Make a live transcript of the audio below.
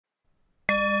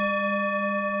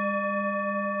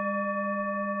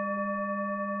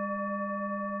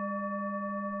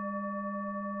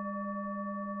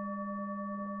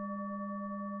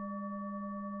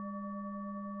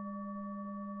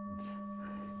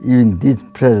even this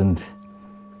present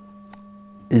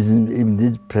isn't even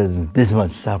this present this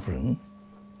much suffering.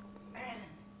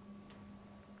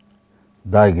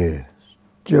 Dage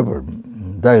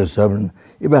suffering,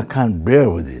 if I can't bear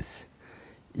with it,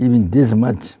 even this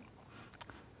much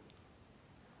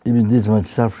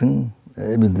suffering,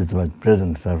 even this much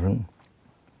present suffering,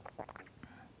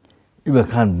 if I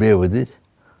can't bear with it,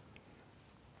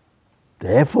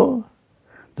 therefore,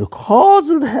 the cause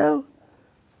of the hell,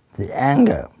 the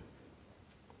anger,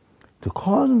 the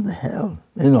cause of the hell,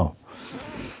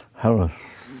 hell,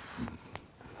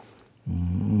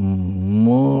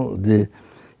 more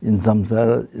in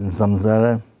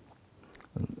samsara,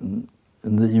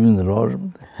 even the Lord,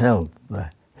 hell, the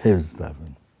heavy stuff.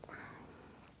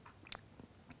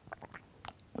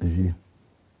 You see,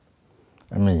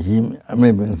 I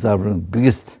mean, suffering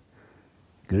biggest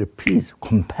great peace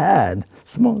compared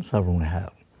small suffering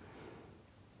hell.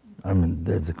 I mean,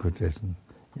 that's a quotation.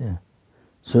 Yeah.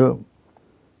 So,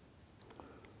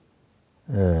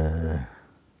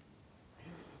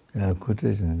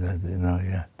 quotation that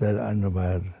that I know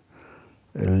about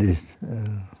at least.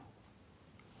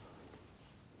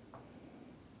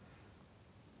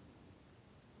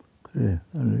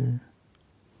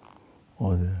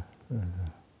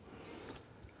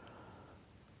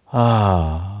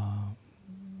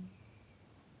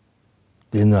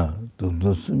 Dina,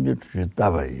 do subject to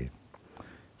Tabai.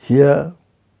 Here,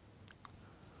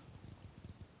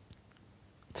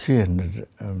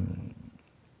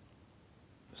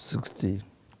 360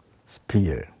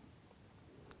 spear,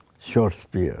 short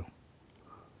spear,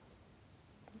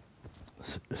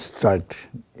 strike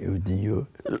within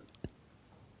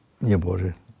your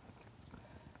body.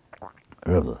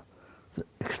 Rather, it's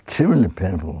extremely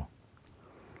painful.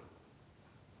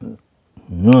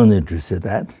 No need to say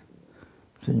that.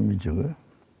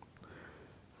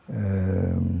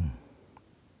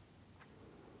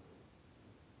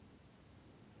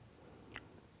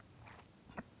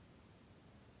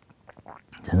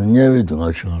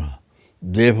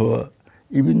 Therefore,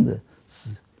 even the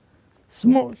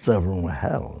small suffering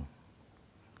hell,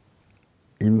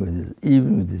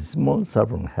 even with the small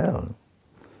suffering hell,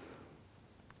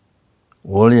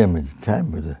 volume at the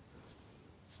time with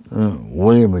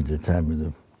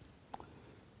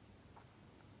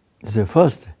the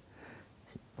first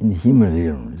in human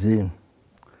realm, see,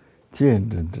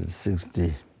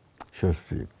 360 short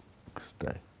speed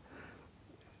strike.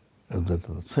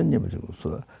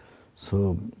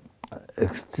 So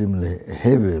extremely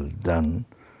heavy done.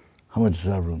 How much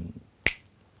suffering?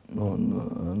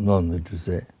 No need to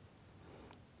say.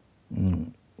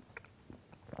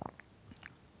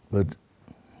 But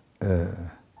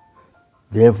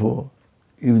therefore,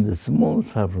 even the small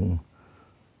suffering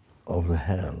of the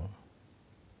hell,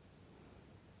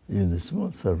 even the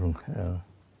small suffering hell,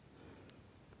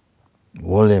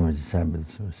 volume is the same.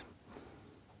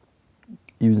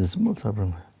 Even the small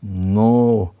suffering,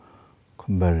 no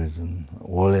comparison.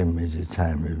 Volume is the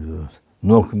time.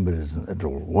 No comparison at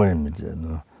all. Volume is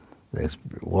no.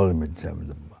 Volume is the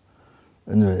time.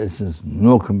 Anyway, essence,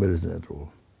 no comparison at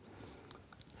all.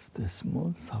 It's the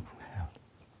small suffering hell.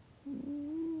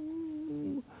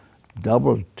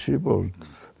 Double, triple,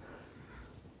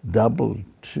 double,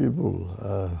 triple.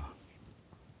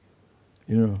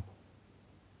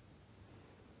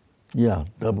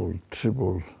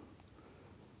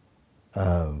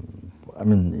 I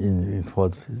mean, in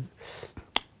fourth,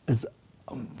 it's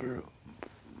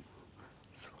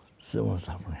so much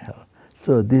suffering hell.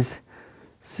 So this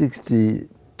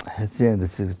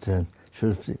 360 times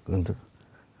should be going to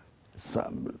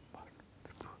some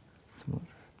small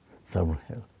suffering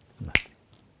hell. Nothing.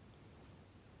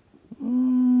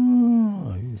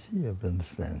 You see, you have to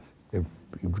understand. If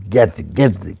you get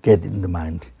in the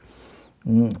mind.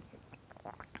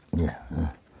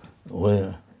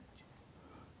 Well.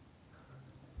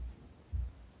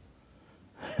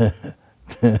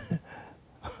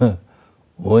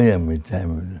 오염이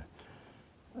time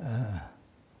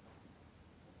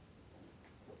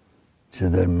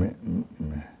제대로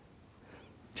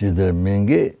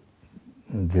민게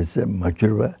this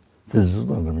mature this is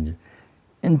not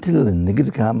until the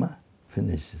negative karma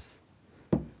finishes.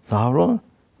 So how long?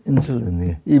 Until the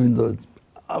negative, even though it's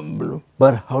unbelievable.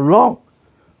 But how long?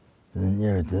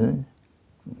 Then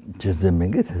just the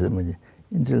minge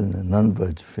until the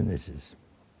non-virtue finishes.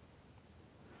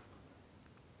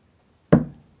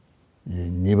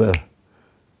 You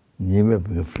never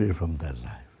be free from that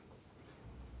life.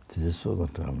 This is so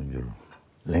that your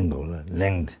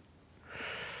length.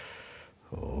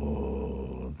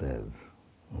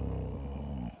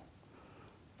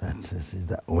 That is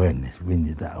the awareness. We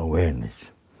need that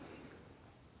awareness.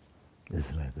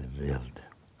 It's like the real thing.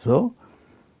 So,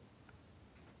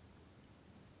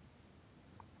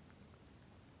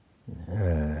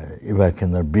 if I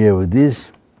cannot bear with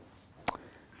this,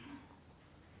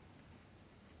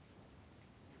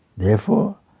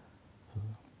 therefore,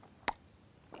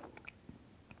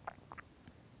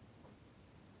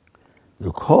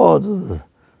 the cause of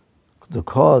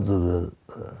the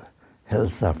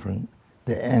health suffering,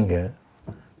 the anger,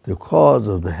 the cause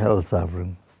of the health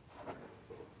suffering,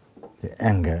 the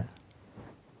anger.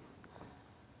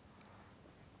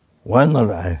 Why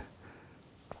not I?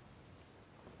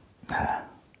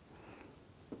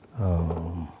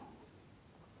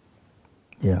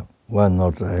 Why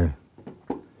not I?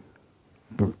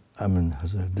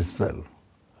 Dispel.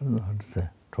 I don't know how to say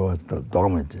towards the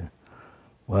dogmatism.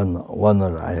 Why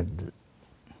not I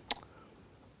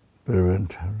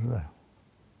prevent,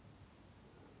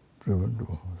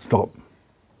 stop.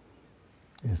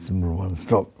 A simple one,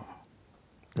 stop.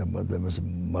 There must be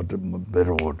a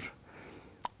better word.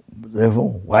 Therefore,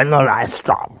 why not I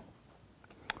stop?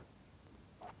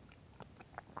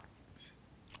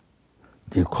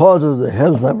 The cause of the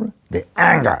health suffering, the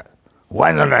anger.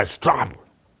 Why not I stop?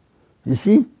 You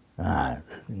see? That's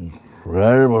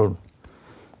incredible.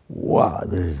 Wow,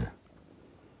 there is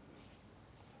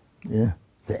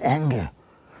the anger,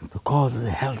 the cause of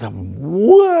the health suffering.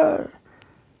 What?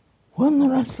 Why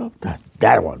not I stop that?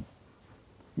 That one.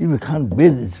 If you can't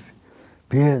bear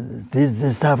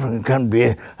this suffering, you can't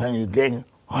bear, and you think,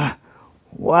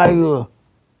 why you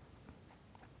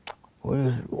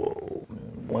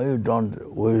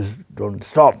don't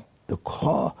stop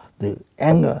the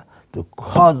anger, the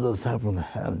cause of the suffering of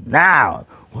hell now?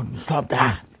 Stop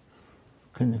that.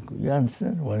 Can you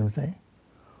understand what I'm saying?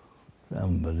 It's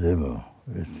unbelievable.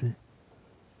 You see,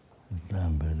 it's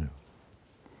unbelievable.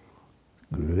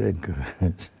 Great.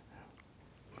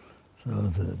 So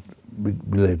the big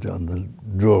blade on the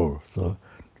drawer. So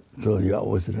you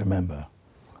always remind the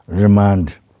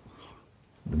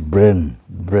brain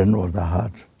or the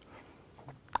heart.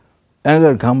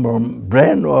 Anger come from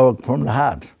brain or from the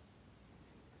heart?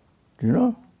 Do you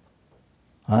know?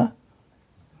 Huh?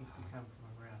 It used to come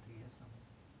from around here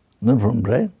somewhere. Not from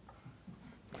brain?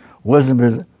 What's the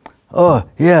message? Oh,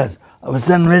 yes, I will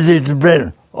send a message to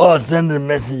brain. Oh, send a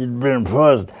message to brain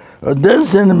first. Then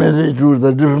send a message to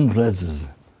the different places.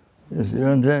 Yes, you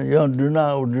understand? Do you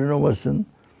know what's in?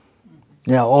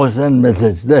 Yeah, or send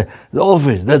message. The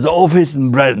office, there's an office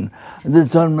in brain. And then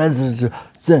send message to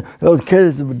send, carry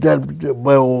that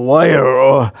by wire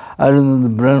or, I don't know,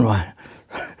 the brain wire.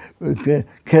 Okay,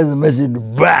 carry the message to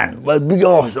brain, but big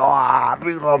office,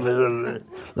 big office.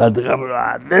 Like the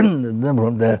government, then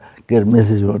from there, get a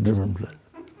message to a different place.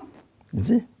 You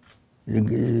see?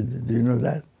 Do you know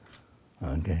that?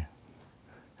 Okay.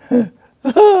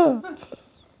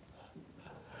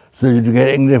 So you get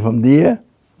angry from the ear?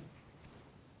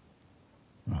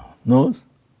 No. Nose?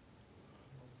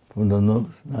 From the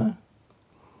nose? Huh?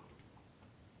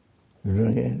 You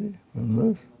don't get angry from the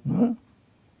nose? No?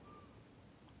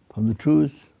 From the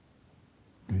toes?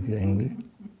 Do you get angry?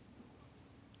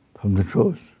 From the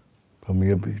toes? From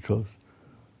your big toes?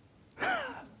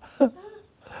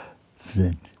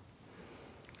 Strange.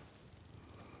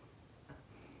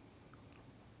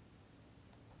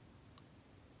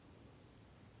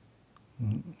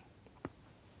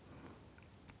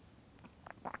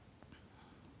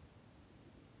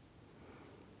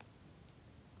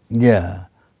 Yeah.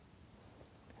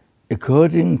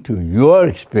 According to your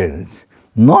experience,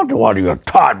 not what you're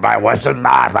taught by Western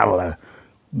math,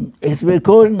 it's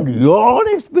according to your own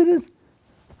experience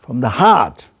from the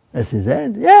heart, as he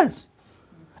said, yes.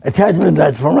 Attachment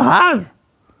that's from the heart.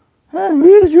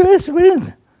 Where is your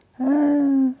experience?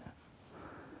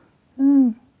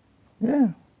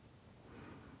 Yeah.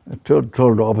 I told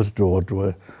the opposite to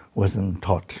what wasn't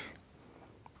taught.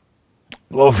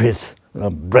 Office,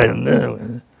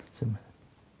 brain.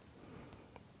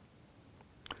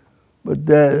 But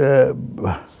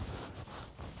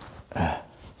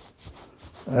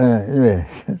anyway.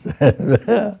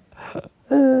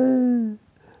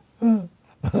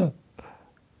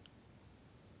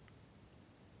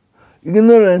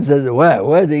 Ignorance is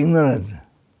where the ignorance?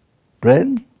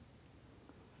 Brain?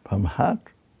 From heart?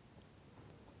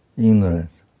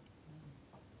 Ignorance.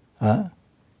 Huh?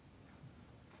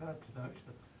 It's hard to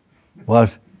notice.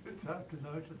 What? It's hard to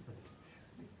notice it.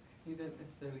 You don't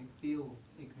necessarily feel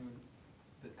ignorance,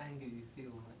 but anger you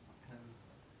feel like.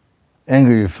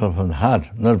 Anger you feel from the heart,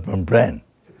 not from brain.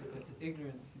 It's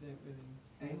ignorance, you don't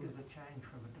really. Anger's a change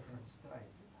from a different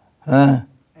state. Huh?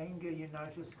 Anger you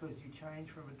notice because you change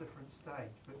from a different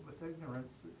state, but with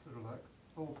ignorance it's sort of like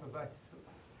all pervasive.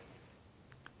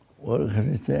 What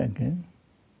can you say again?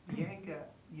 The anger,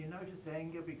 you notice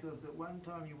anger because at one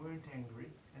time you weren't angry,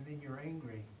 and then you're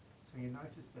angry, so you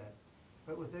notice that.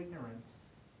 But with ignorance,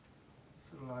 it's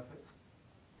sort of like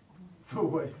it's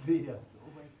always there. It's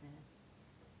always there.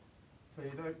 So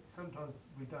you don't. Sometimes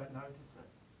we don't notice it.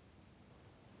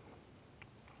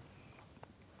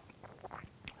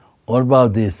 What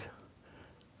about this?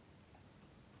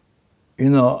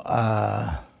 You know,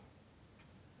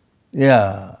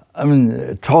 yeah, I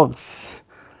mean, talks,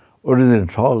 ordinary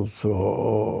talks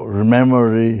or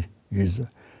memory is,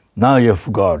 now you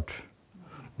forgot.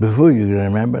 Before you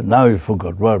remember, now you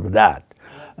forgot. What about that?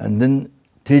 And then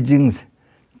teachings,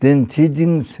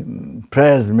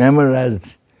 prayers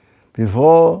memorized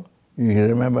before you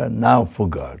remember, now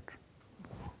forgot.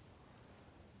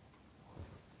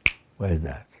 Why is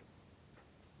that?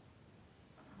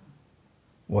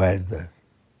 Why is that?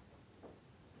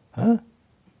 Huh?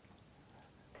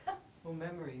 Well,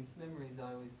 memories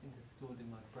I always think are stored in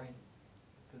my brain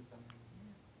for some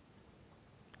reason.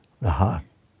 The heart.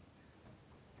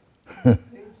 Seems to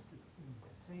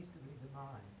be the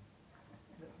mind.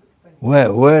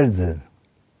 Where is it?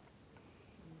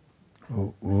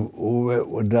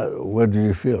 What do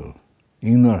you feel?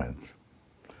 Ignorance.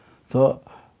 So,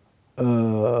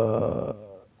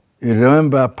 you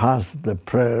remember past the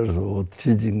prayers or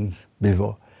teachings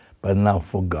before, but now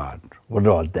forgot. What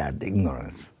about that?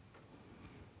 Ignorance.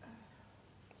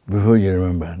 Before you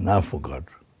remember, now forgot.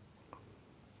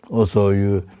 Also,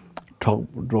 you talk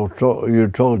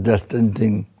just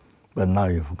anything, but now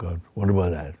you forgot. What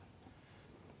about that?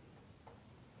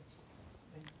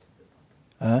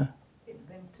 Huh? It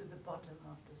went to the bottom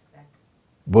of the stack.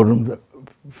 Bottom the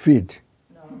feet.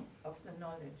 No, of the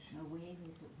knowledge. Now, where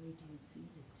is it? Where do you feel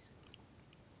it?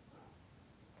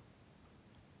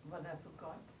 What I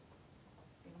forgot.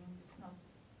 It means it's not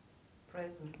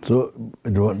present. So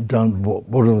it went down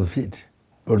bottom of the feet.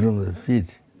 Bottom of the feet.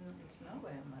 No, it's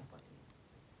nowhere in my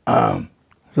body.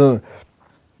 So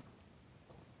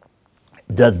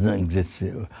it doesn't exist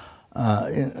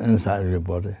inside your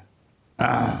body.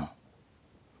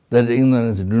 That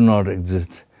ignorance do not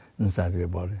exist inside your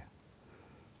body.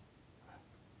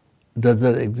 Does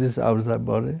that exist outside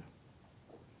body?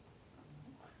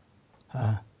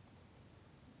 It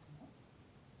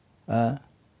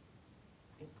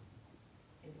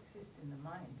exists in the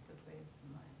mind, but where is the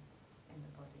mind? In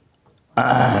the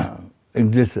body.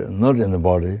 Exists not in the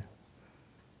body,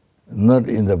 not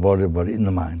in the body, but in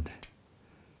the mind.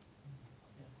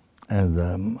 And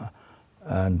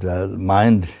the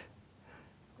mind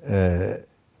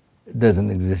doesn't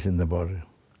exist in the body.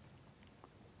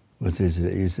 Which is,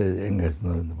 you say anger is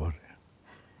not in the body.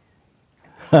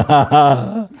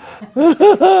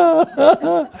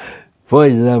 For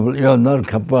example, you're not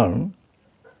Kopan.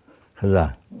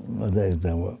 Another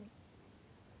example.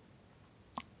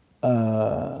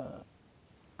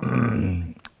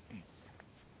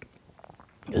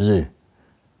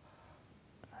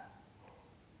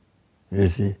 You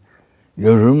see,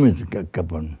 your room is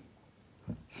Kopan.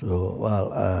 So,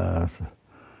 well,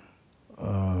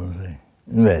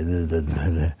 anyway, that's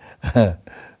better.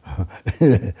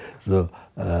 So,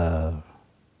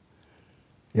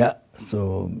 yeah,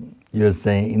 so you're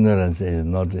saying ignorance is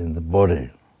not in the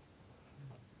body.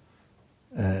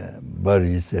 But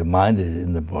you say mind is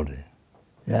in the body.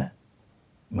 Yeah?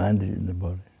 Mind is in the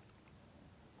body.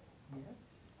 Yes.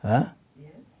 Huh?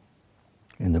 Yes.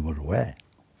 In the body where?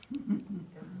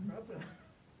 That's the problem.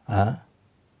 Huh?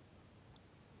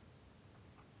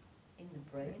 In the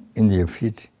brain. In your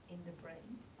feet. In the brain.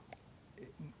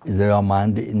 Is there a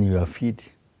mind in your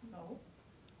feet? No.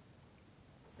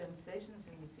 Sensations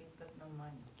in the feet, but no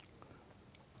mind.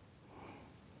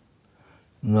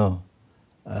 No.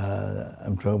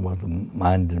 I'm talking about the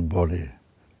mind and body.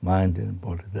 Mind and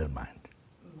body, that mind.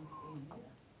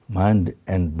 Mind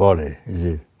and body, is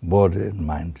it? Body and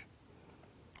mind.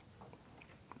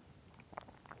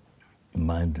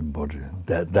 Mind and body,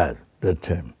 that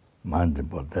term. Mind and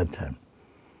body, that term.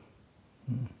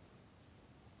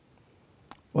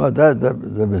 Well,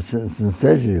 the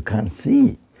sensation you can't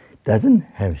see, doesn't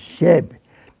have shape,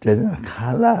 doesn't have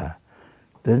color,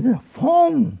 doesn't have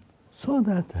form. So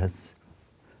that's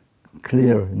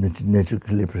clear,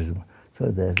 naturally present. So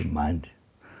there's mind.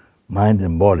 Mind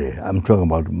and body. I'm talking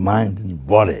about mind and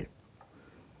body.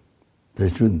 The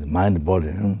student, mind and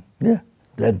body. Yeah,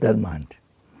 that mind.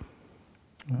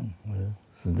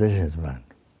 Sensation is mind.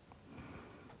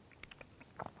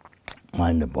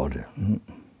 Mind and body.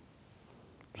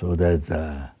 So that's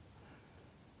in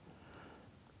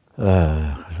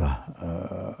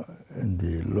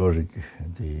the logic,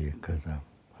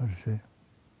 how to say?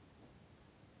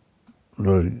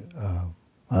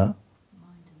 Huh?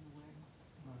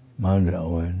 Mind and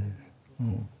awareness.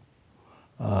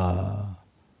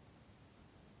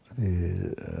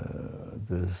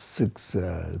 The six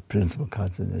principal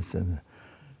consciousness and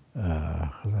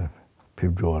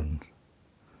 51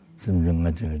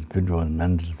 51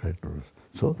 mental factors.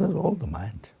 So that's all the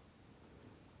mind.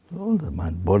 All the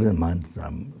mind, body and mind.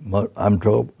 I'm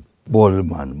talking body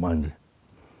and mind.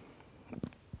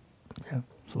 Yeah,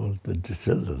 so the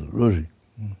cells are really.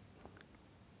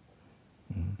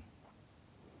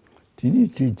 Did you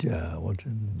teach what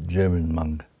German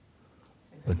monk?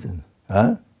 What's in?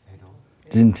 Huh?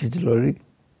 Didn't teach Lori?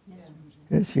 Yes.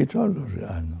 Yes, he taught Lori,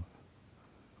 I know.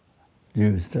 Do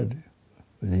you study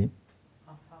with him?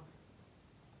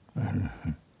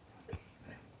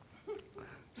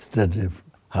 Study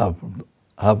half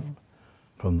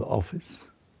from the office,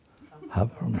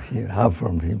 half from him, half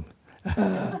from him.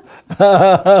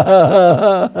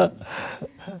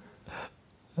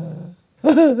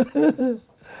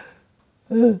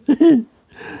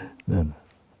 No,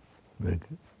 very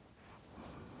good.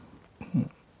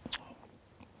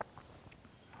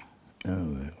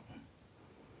 Anyway.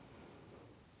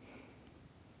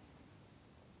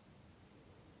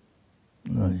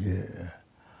 No, yeah.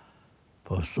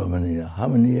 For so many years. How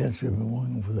many years have you been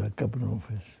working for that Kopan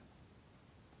office?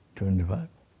 25?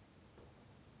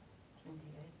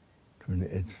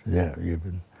 28. Yeah, you've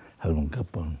been helping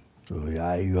Kopan. So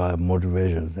yeah, you have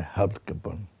motivation to help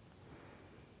Kopan.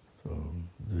 So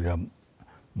you have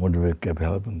motivation to keep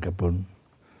helping Kopan.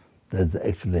 That's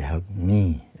actually helped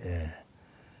me.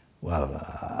 Well,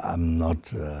 I'm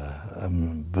not,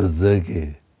 I'm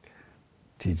Berserker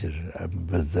teacher, I'm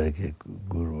Berserker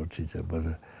guru teacher,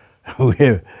 but we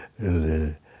have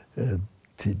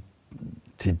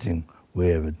teaching, we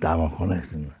have a Dharma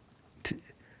connection. Teacher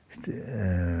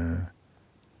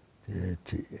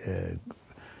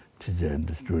and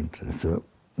the student, so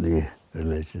the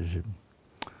relationship.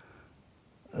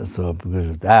 So because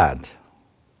of that,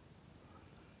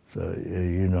 so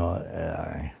you know,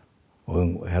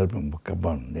 we're helping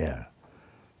Kopan there.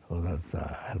 So that's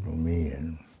helping me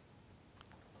and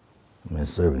me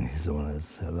serving his one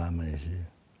as Lama is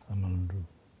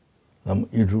Lama,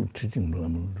 you do teaching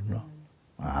Lama, no?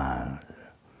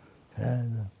 Yeah.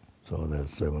 So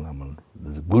that's serving Lama.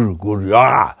 There's Guru,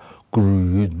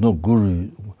 no Guru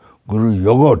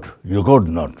yogurt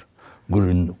not.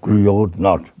 Guru yogurt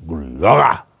not. Guru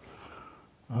yoga.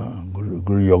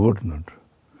 Guru yogurt not.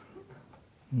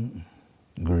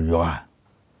 Guru yoga.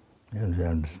 You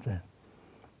understand?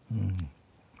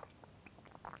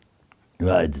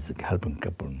 Yeah, it is helping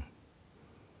Kopan.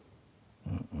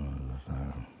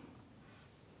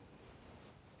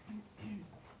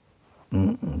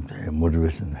 The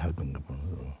motivation helping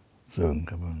Kopan, serving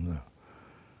Kopan.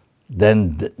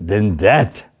 Then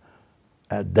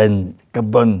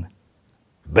Kopan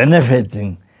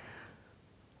benefiting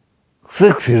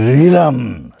 6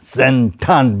 realms,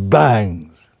 sentient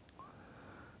beings.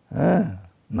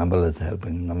 Numberless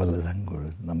helping, numberless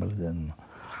anchors, numberless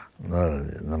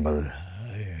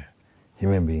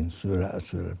human beings, Sura.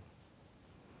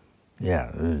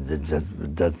 Yeah, that's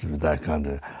that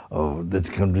kind of this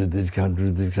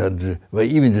country. Well,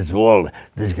 even this world,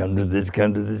 this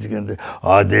country.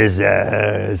 Oh, this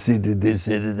city,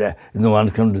 that. No one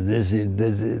comes to this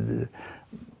city,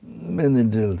 many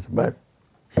drills. But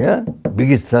yeah,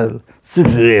 biggest 6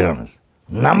 realms,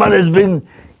 numberless beings.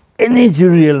 Any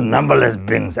real numberless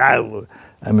beings. I mean,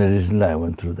 recently I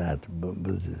went through that.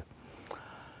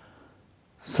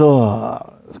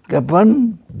 So,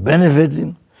 Kopan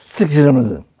benefiting 6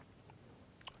 realms.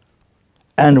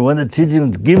 And when the teaching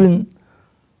is given,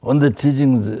 when the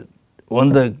teaching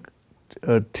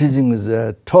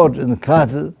is taught in the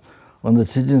classes, when the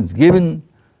teaching is given,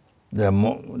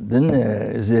 then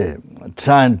is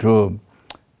trying to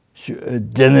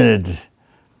generate.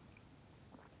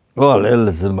 Well,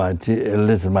 listen my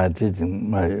teaching,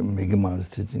 my Mickey Mouse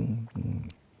teaching.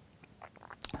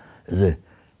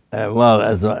 Well,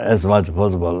 as much as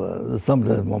possible.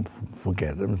 Sometimes I won't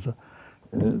forget them. So,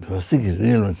 for 6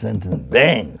 real sentence,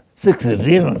 bang! 6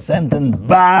 real sentence,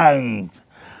 bangs!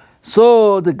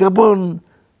 So the Kopan,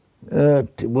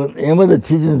 whenever the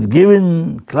teaching is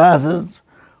given, classes,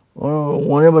 or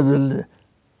whenever the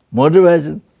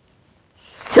motivation,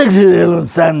 6 real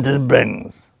sentence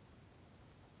bangs.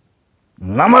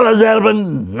 Numberless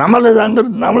helping, numberless anger,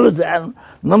 numberless so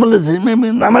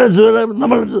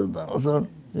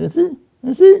you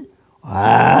see?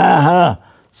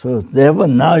 So therefore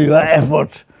now your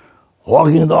effort,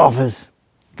 walking in the office,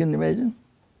 can you imagine?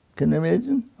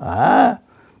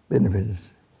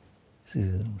 Benefits.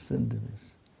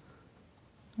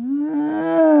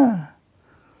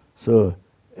 So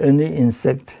any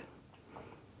insect,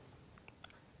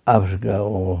 Africa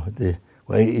or the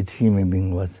why eat human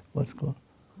being, what's called?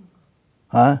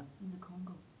 Huh? In the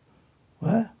Congo.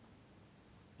 What?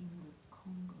 In the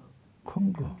Congo.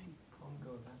 Congo.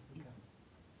 Congo of Africa.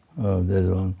 Oh, there's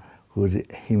one who the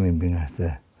human being has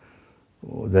there.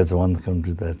 Oh, that's one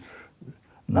country that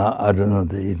now I don't know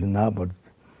they eat now, but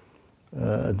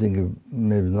I think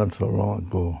maybe not so long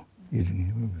ago eating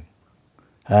human being.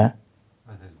 Huh?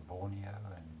 Was it Borneo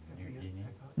and New Guinea?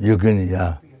 New Guinea,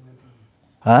 yeah. Papua New Guinea.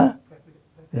 Huh? Papua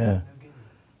Yeah. New Guinea.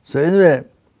 So anyway,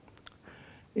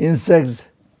 insects,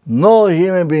 no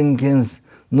human being can,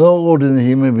 no ordinary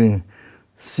human being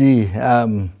see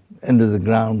under the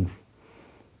ground,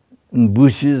 in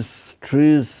bushes,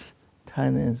 trees,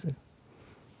 tiny insects.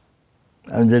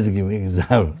 I'm just giving an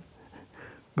example.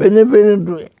 Benefiting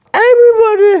to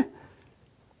everybody.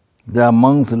 The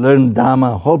monks learn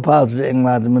Dharma, whole path to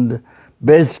enlightenment,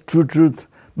 best true truth,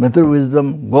 method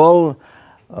wisdom, goal,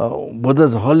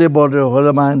 Buddha's holy body,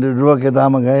 holy mind, Rupa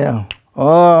Dharma Gaya.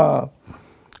 Oh,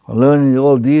 learning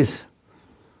all these.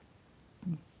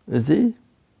 You see?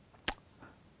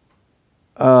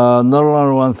 No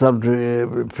longer oneself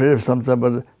to pray something,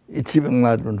 but achieving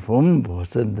enlightenment from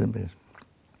sentiment.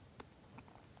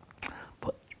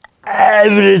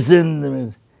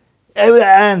 Everything, every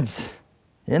ants,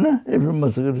 you know, every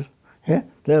muscle, yeah,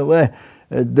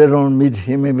 they don't meet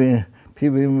human being,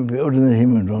 people, ordinary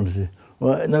human don't see.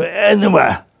 Well,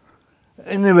 anywhere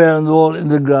in the wall, in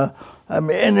the ground, I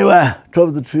mean, anywhere, top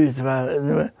of the trees,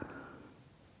 anywhere.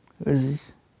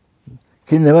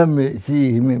 Can never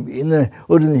see human being,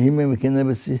 ordinary human being can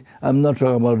never see. I'm not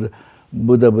talking about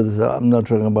Buddha, I'm not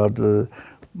talking about, the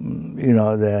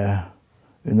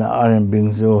iron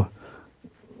beings who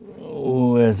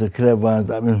has a clever ones.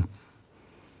 I mean,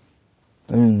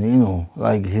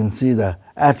 like you can see the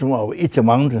atom of each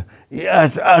mountain.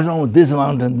 Yes, atom of this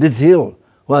mountain, this hill.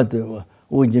 What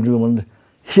would you do?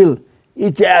 Hill,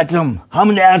 each atom, how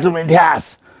many atoms it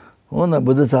has? Who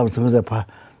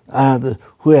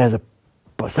has a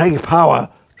psychic power?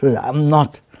 So I'm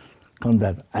not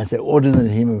that. I say ordinary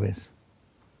human beings.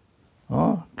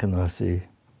 Oh, cannot see.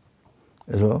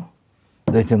 So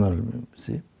they cannot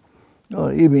see.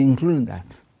 Or even including that.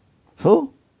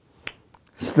 So,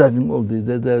 studying all this,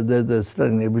 they're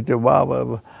studying everything,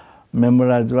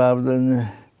 memorize, then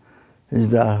is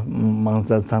the monks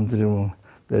that Tantri,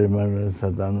 they remember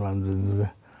Satan,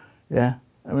 yeah,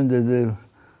 I mean, they're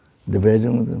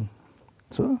debating with them.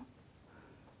 So,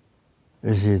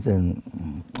 you see, then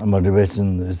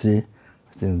motivation, you see, I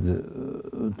think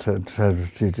try to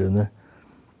teach them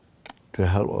to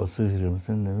help all Sicilians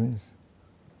and the means.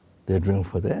 They're doing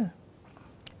for that.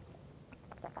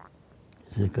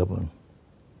 See, Kopan.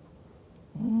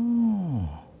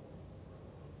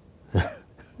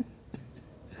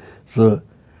 So,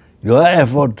 your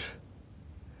effort,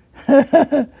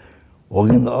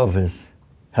 working in the office,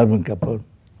 helping Kopan,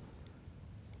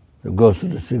 to go to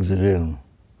the sixth realm,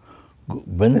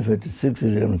 benefit the sixth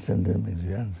realm sentence makes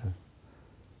you answer.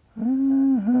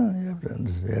 You have to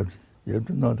understand, you have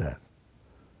to know that.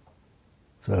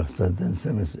 So then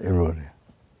same as everybody.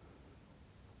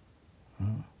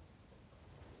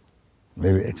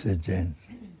 Maybe exchange.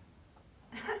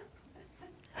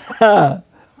 No,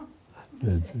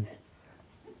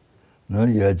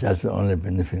 you are just only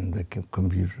benefiting the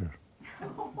computer.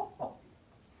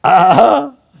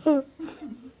 Stop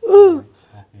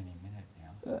any minute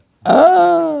now.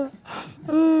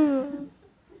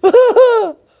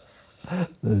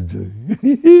 That's joy.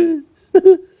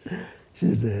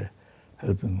 She's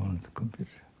helping on the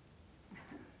computer.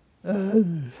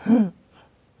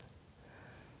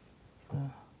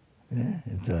 Yeah,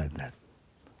 it's like that.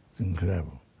 It's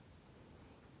incredible.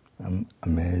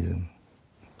 Amazing.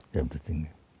 Everything.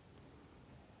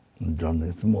 Done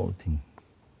a small thing.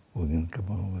 We can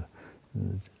come over.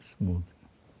 It's a small thing.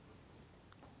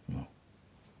 No.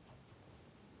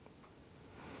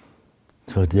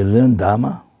 So they learn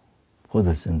Dharma for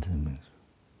the sentiments.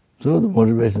 So the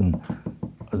motivation,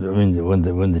 I mean,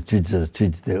 when the teachers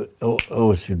teach, they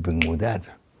always should begin with that.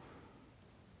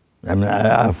 I mean,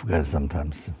 I forget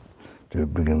sometimes to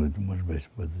begin with the motivation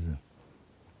for this.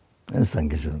 And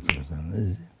Sankhya,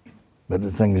 but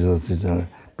the Sankhya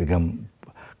become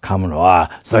common.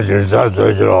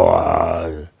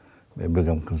 May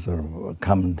become sort of a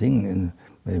common thing, and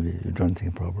maybe you don't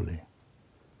think properly.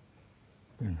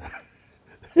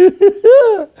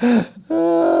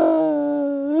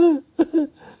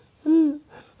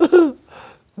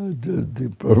 The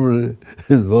problem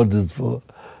is what it's for.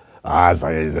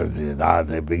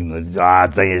 They big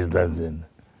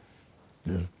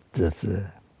just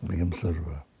become sort of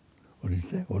what do you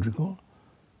say? What do you call?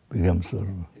 Become sort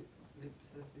of, Lip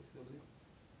surface or lip?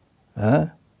 huh?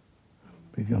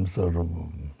 Become sort of,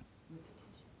 Repetition.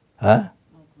 huh?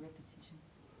 Like repetition.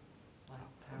 Like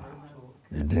parrot talk.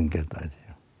 You didn't get that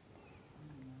here.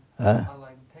 I Huh?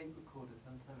 like tape recorder.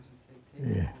 Sometimes you say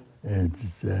tape Yeah.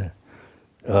 recorder.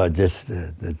 It's just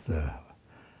that's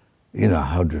you know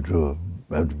how to do,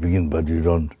 how to begin, but you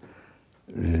don't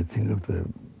really think of the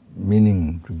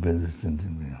meaning to be the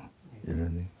sentence. You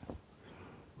don't think.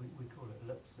 We call it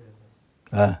lip service.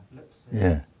 Huh? Lip service.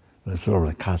 Yeah, that's sort of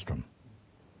a custom.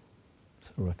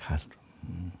 Sort of a custom.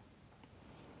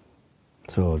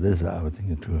 So this I was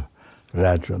thinking to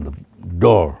write on the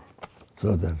door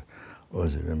so that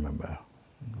always remember.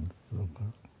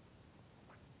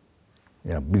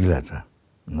 Yeah, big letter,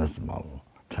 not small.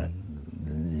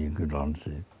 You could not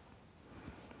see.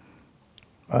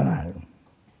 All right.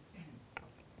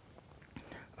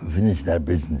 Finish that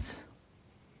business.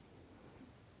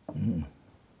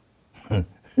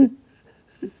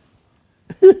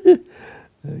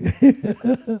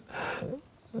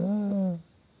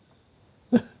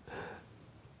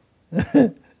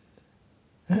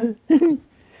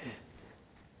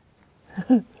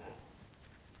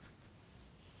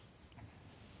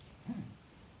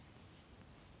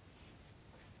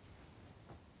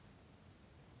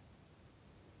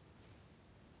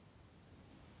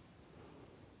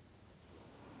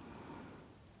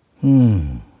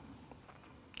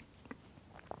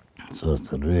 So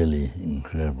it's a really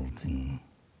incredible thing.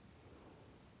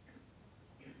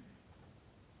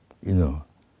 You know,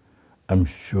 I'm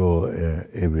sure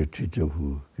every teacher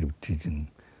who keeps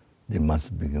teaching, they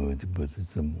must begin with the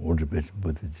Bodhichitta, motivation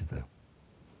Bodhichitta.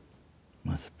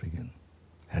 Must begin.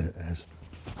 Has to.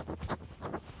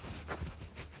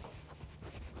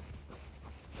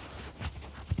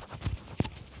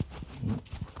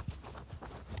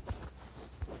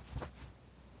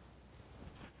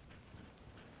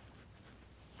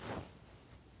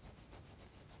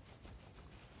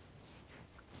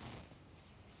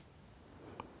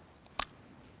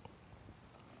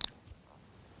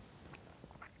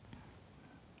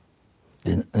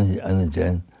 And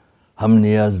Jen, how many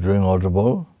years doing altar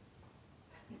ball?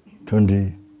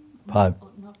 25?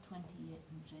 Oh, not 20 yet,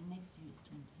 Jane. Next year is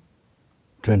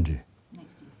 20.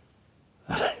 Next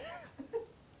year.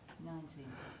 19.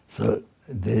 So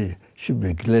they should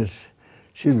be glad.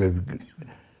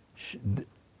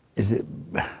 Is it?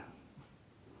 There's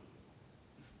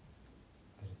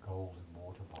a golden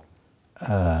water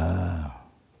bottle.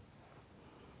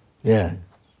 Yeah,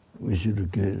 we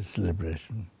should get a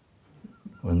celebration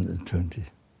on the 20th.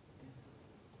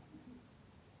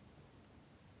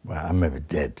 Well, I may be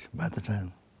dead by the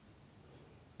time,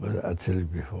 but I'll tell you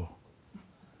before,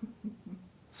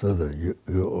 so that you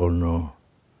all know,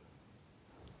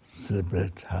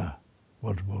 celebrate her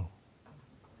waterfall.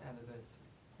 Anniversary.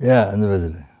 Yeah,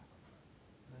 anniversary.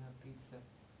 Pizza.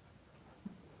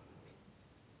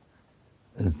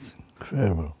 It's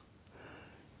incredible.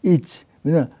 Each,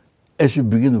 as you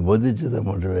begin with Bodhichitta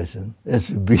motivation, as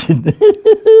you begin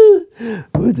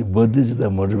with the Bodhichitta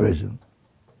motivation,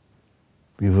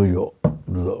 before you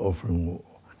do the offering,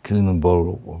 killing the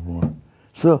bowl offering.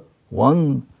 So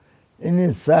one,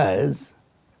 any size,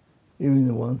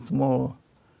 even one small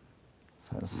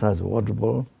size water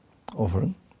bowl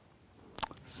offering,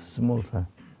 small size.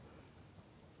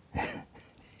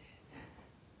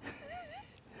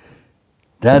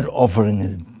 That offering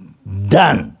is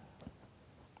done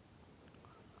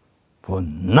for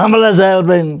numberless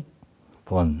helping,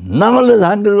 for numberless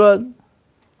hungry words,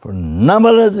 for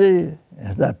numberless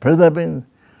preserving,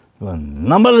 for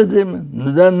numberless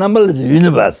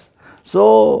universe.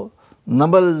 So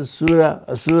numberless sura,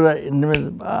 asura,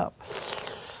 indivisible,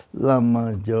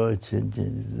 Lama, joy,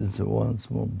 Sentient, it's one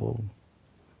small bowl.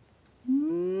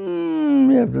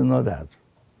 You have to know that.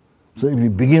 So if you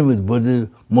begin with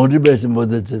motivation,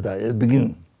 Bodhichitta, it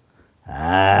begins. You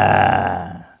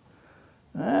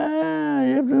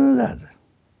have to know that.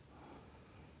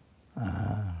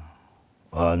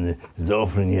 And the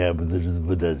offering here, but the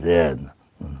Buddha's hand.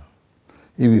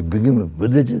 If you begin with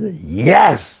Bodhichitta,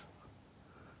 yes!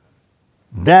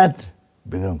 That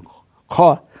becomes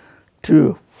call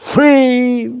to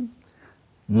free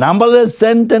numberless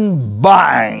sentient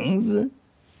beings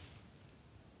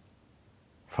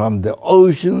from the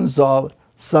oceans of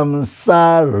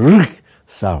samsaric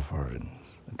sufferings.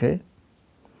 Okay?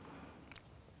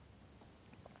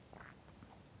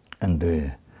 And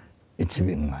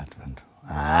achieving enlightenment.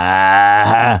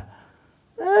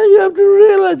 You have to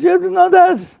realize, you have to know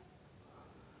that.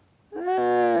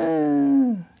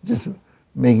 Just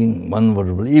making one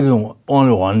word, even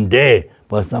only one day,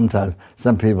 But sometimes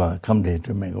some people come there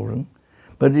to make offering.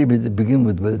 But if you begin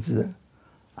with Bodhicitta,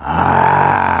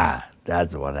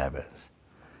 that's what happens.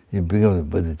 You begin with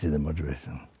Bodhicitta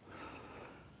motivation.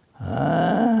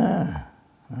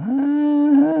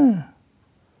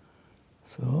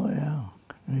 So yeah,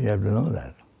 you have to know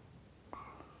that.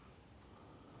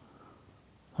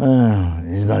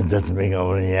 It's not just making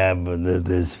offering, but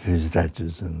there's few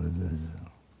statues and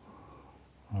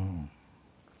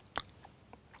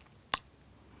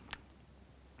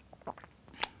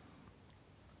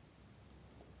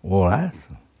all right.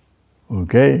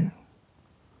 Okay.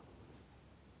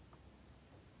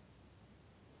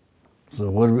 So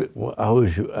how we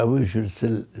should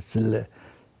celebrate?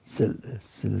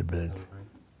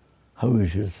 How we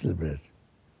should celebrate?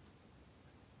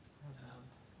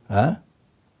 Huh?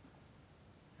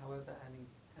 However, Annie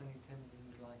Tenzin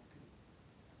would like to.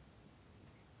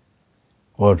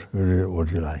 What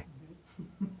do you like?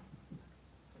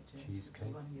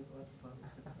 Cheesecake.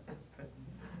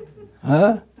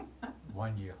 Huh?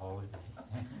 1 year holiday.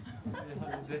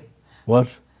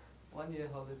 What? 1 year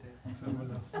holiday.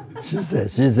 She said. No,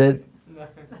 she didn't say.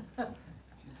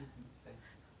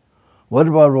 What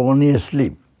about 1 year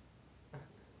sleep?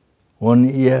 1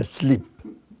 year sleep.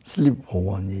 Sleep for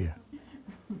 1 year.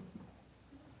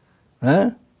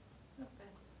 Huh? Not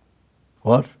bad.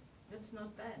 What? That's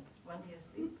not bad. 1 year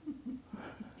sleep. You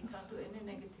can't do any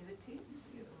negativities.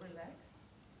 You relax.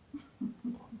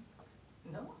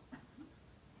 No?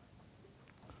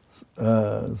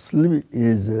 Sleep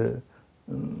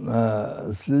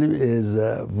is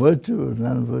virtue,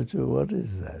 non-virtue. What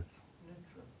is that?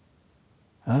 Neutral.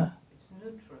 Huh? It's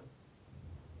neutral.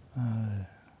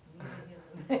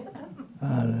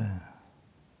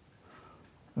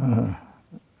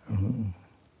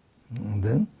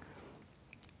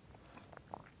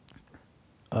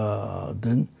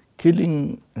 Then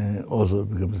killing also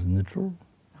becomes neutral.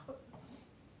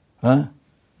 Huh? No.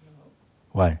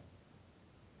 Why?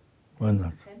 Why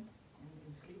not? Intent.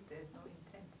 In sleep there's no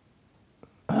intent.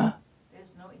 Huh?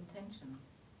 There's no intention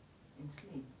in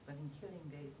sleep, but in killing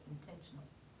there is intention.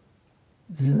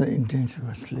 There's no intention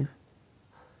for sleep.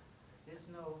 There's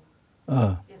no.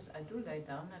 Ah. Yes, I do lie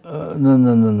down. No.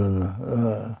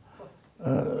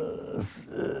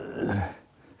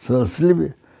 So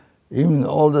sleep, even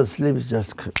all the sleep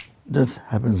just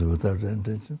happens without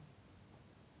intention.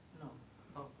 No.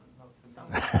 Oh, no, for some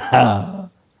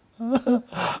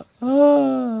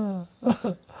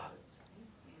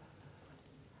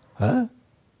Huh?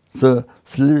 So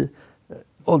sleep,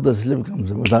 all the sleep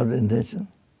comes without intention.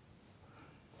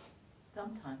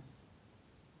 Sometimes.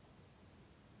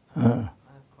 I have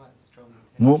quite strong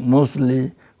intention.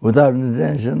 Mostly without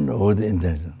intention or with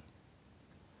intention.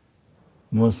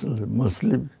 Mostly I want to go to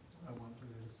sleep.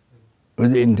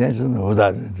 with intention or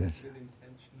without intention. With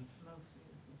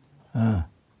intention.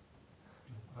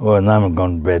 Oh, now I'm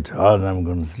going to bed. Oh, now I'm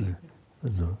going to sleep.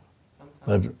 That's all. Sometimes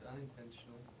But- it's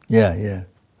unintentional. Yeah.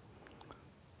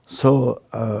 So,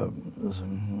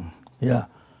 yeah.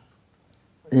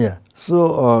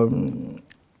 So,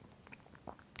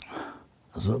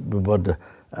 but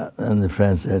and the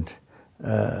friend said,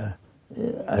 I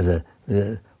said,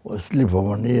 sleep for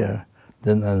 1 year.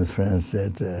 Then the friend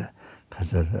said,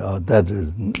 that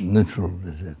is neutral.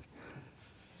 They said.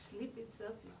 Sleep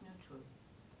itself is neutral.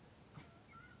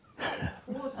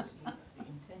 Before the sleep, the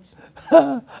intention is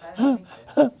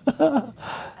neutral. I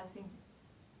think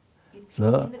it's So,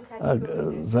 in the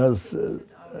category that's,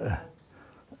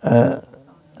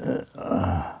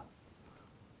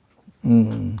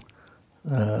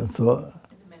 so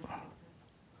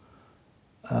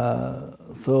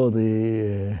so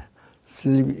the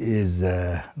sleep is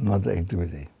not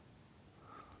activity.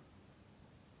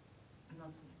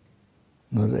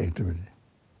 Not activity.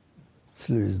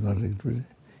 Sleep is not activity.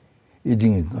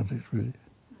 Eating is not activity.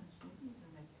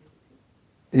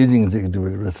 Eating is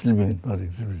activity, but sleeping is not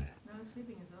activity. No,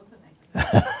 sleeping is also an activity.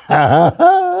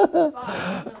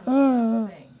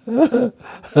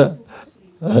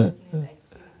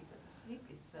 Sleep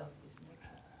itself is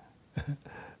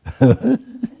neutral.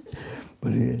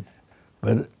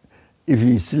 But if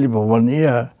you sleep for 1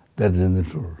 year, that is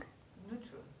neutral.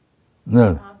 Neutral.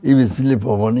 No, if you sleep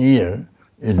for 1 year,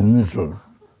 it's neutral.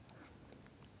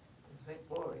 It's very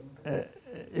boring.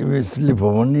 If you sleep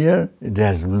for 1 year, it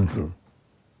has neutral.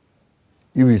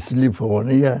 If you sleep for 1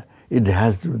 year, it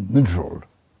has to be neutral.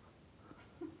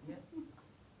 Yeah.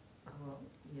 Well,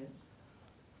 yes.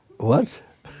 What?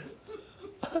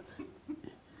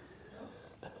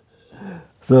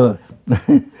 So,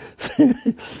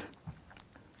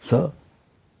 so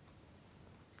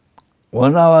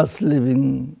 1 hour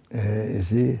sleeping, you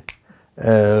see,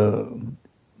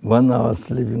 1 hour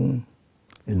sleeping,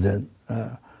 is that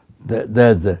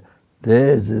there's a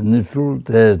neutral,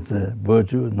 there's a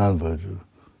virtue, non-virtue.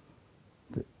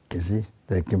 You see,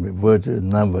 there can be virtue,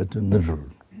 non-virtue, neutral.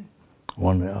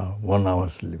 1 hour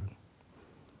sleeping.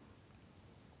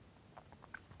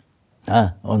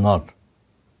 Or not?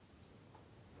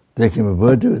 They can be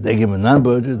virtue, they can be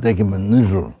non-virtue, they can be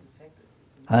neutral.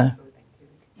 Huh?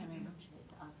 Rinpoche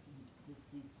is asking, there's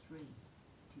these three,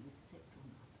 do you accept or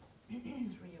not?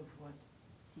 Three of what?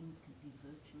 Things can be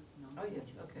virtuous, Oh, non-virtuous.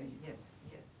 yes, okay,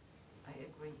 yes, I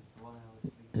agree. 1 hour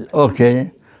sleep.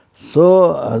 Okay,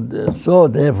 so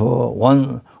therefore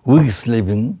 1 week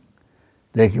sleeping,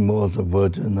 they can be also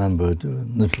virtue, non-virtue,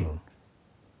 neutral.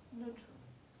 Neutral.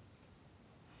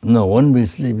 No, 1 week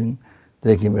sleeping,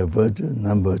 they can be virtue,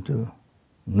 non-virtue,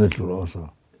 neutral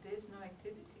also. But there's no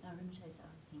activity. Now Rinpoche is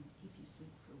asking, if you sleep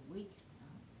for a week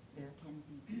now, Yeah. it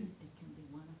can be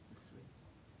one of the three.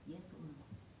 Yes or no?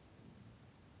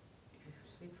 If you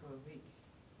sleep for a week,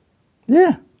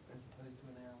 Yeah, As opposed to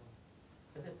an hour.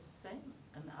 but it's the same,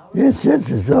 an hour. yes.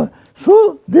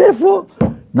 So therefore,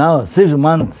 now 6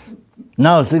 months,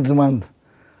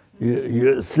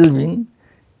 you're sleeping,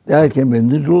 there can be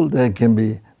neutral, there can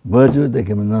be virtue, there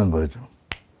can be non-virtue.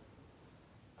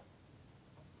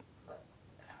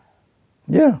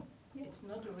 Yeah. It's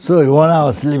not a So 1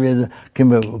 hour sleep they can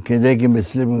be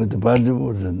sleeping with the virtue,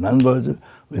 with the non-virtue,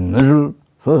 with neutral.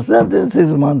 So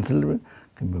 6 months sleeping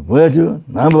can be virtue,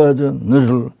 non-virtue,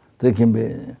 neutral. They can be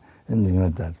anything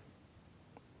like that.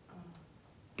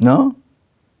 No?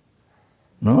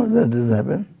 No, that doesn't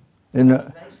happen. You know,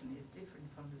 motivation is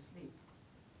different from the sleep.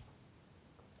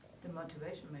 The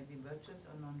motivation may be virtuous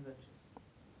or non-virtuous.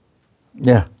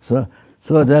 yeah. So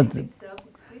that. Sleep itself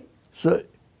is sleep. So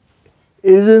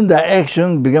isn't the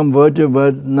action become virtue,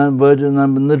 non-virtue,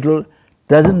 non-neutral?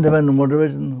 Doesn't depend on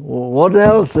motivation. What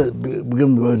else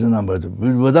becomes virtue, non-virtue?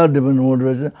 Without dependent on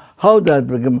motivation, how that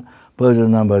become virtue,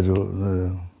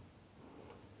 non-virtue?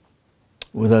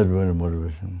 Without dependent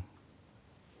motivation.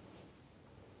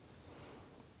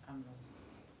 I'm lost.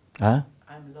 Huh?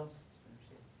 I'm lost.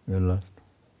 You're lost.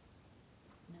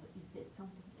 No, is there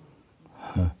something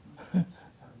else?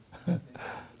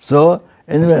 So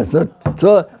anyway, so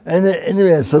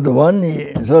the 1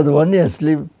 year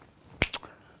sleep,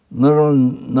 not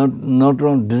on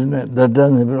that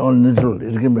doesn't happen all neutral.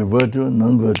 It can be virtue,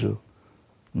 non-virtue,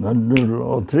 non-neutral,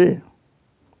 all three.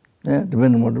 Yeah,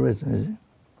 depending on motivation. You see,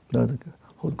 that's the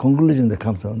whole conclusion that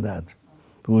comes from that.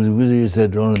 Because you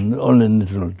said only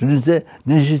neutral.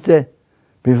 Did she say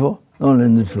before only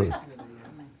neutral?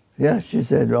 Yeah, she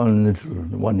said only neutral.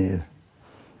 1 year.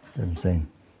 That's what I'm saying.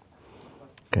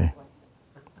 Okay.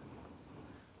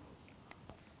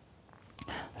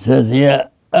 Says here,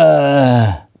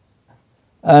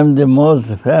 I'm the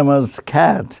most famous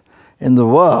cat in the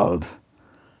world.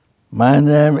 My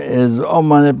name is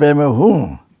Omane Pema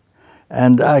Hun,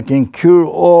 and I can cure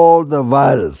all the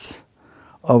virus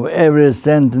of every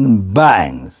sentient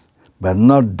beings, but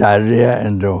not diarrhea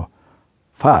and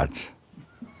fart.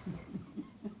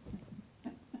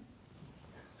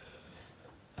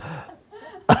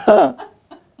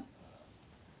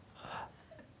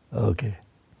 Okay,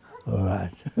 all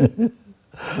right.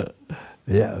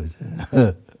 Yeah.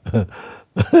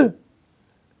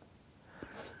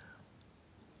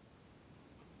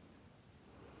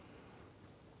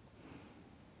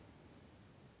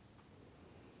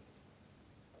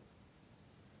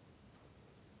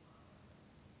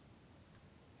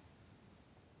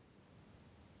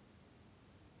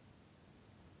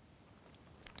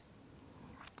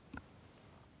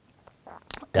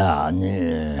 야,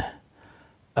 아니,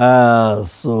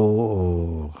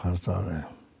 가사래.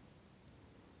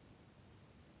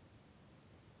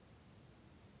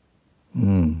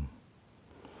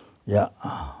 Yeah.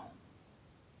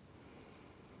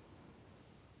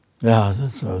 Yeah,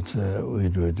 that's what we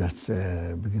do. Just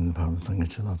begin from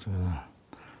Sangha.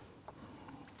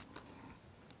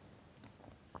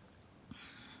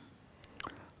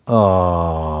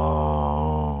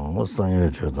 뭐 상에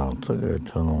저당 저게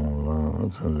저놈은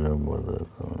저게 뭐다.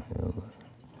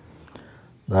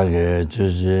 나게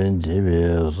주신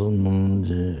집에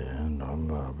손문지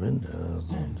나나 벤데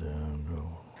손제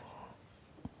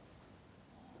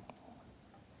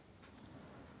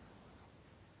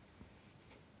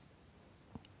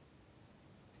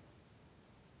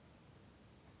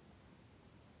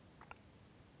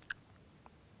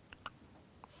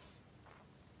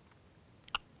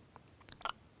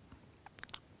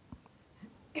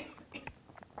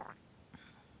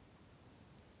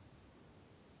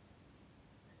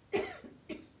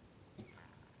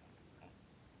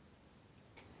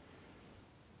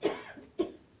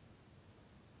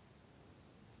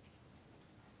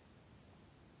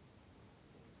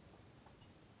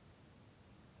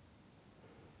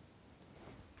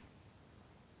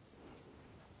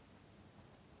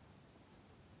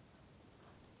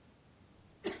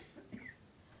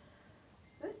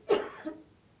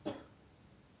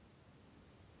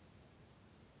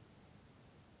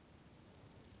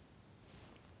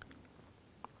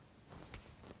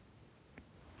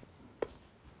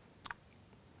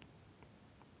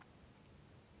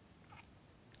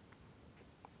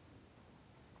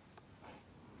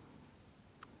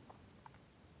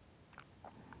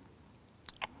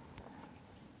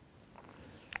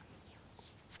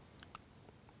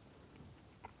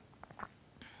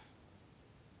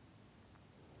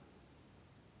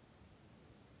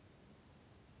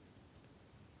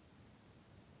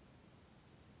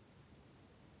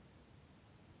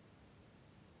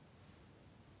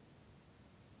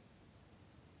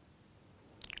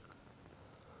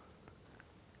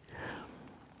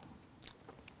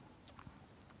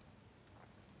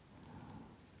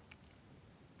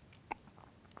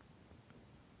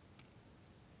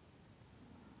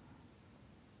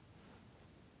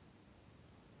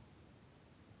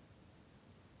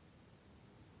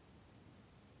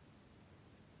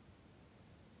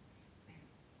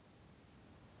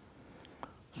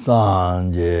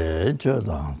Sanje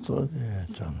chodang soje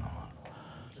chana.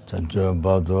 Chancho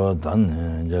bado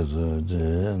danne jazu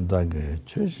je dage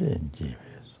chushin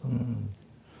jive sun.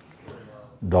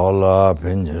 Dola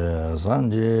pinjire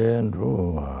sanje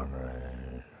ruware.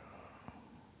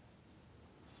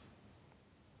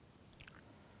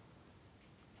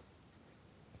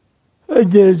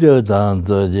 Jejo dan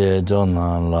soje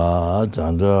chana la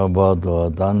chancho bado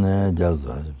danne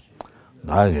jazu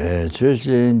dage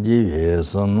chushin jive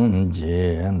sun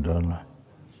je do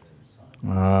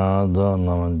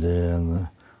namje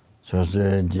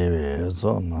chose jive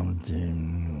so namje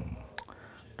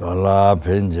dola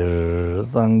penjir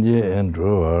sangje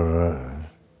endruar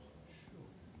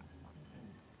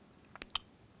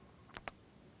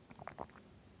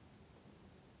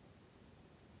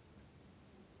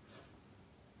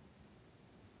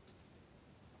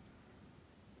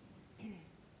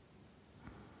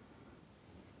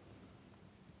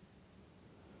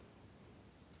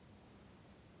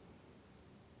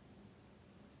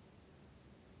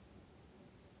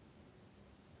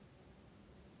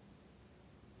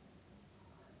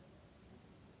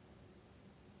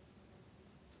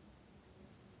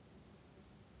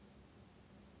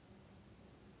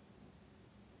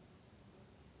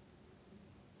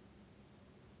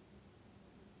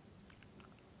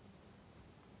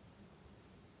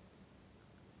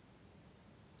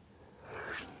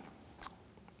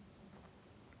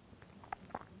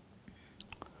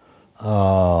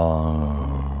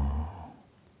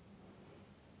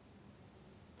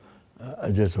I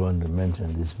just want to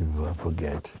mention this before I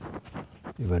forget.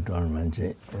 If I don't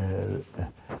mention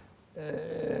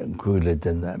quickly,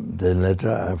 then the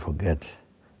letter I forget.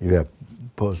 If I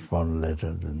postpone the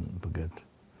letter, then forget.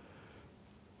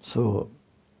 So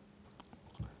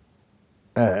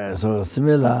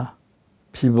similar,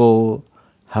 people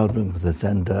helping for the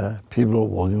center, people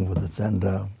working for the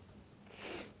center.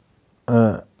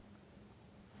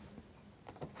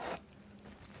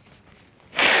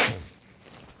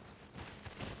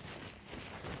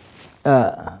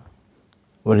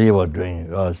 What he was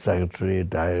doing, secretary,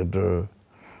 director,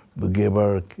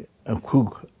 bookkeeper,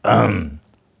 cook,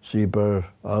 sweeper,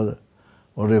 all,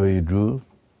 whatever you do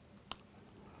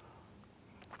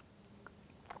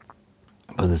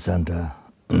for the center.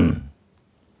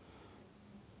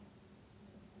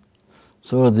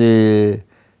 So the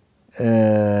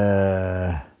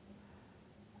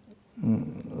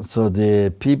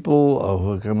people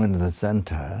who are coming to the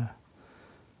center,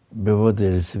 before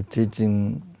they receive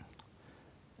teaching,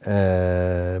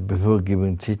 before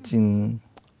giving teaching,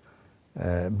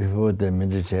 before they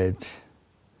meditate,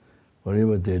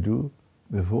 whatever they do,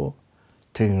 before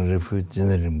taking refuge,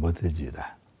 generating Bodhichitta.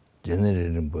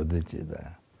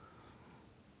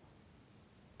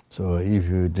 So if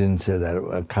you didn't say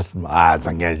that, customer,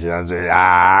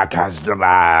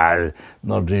 customer,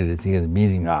 not really thinking the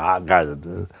meaning,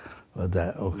 God, or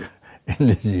that, okay,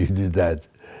 unless you did that,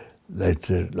 like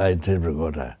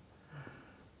Terracotta.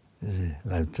 You see,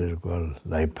 like Terracotta,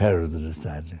 like parrots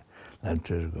reciting, like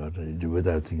Terracotta, you do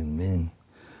without thinking the meaning.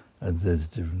 That's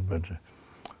different, but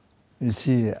you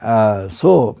see,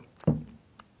 so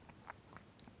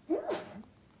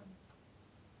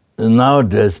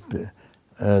nowadays,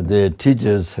 the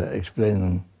teachers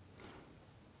explain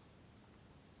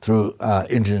through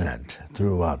internet.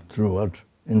 Through what? Through what?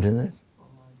 Internet?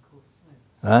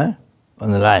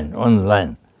 Online course.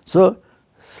 Online. So,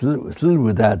 still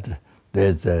with that,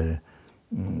 there's you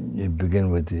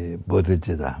begin with the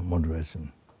Bodhichitta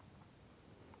motivation.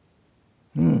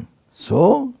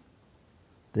 So,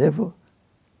 therefore,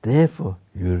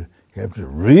 you have to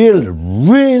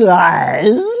realize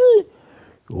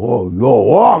your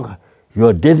work,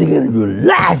 your dedicated your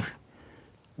life,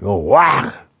 your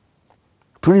work,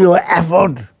 put your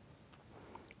effort,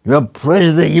 your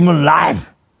precious human life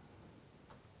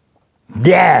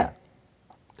there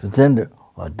to send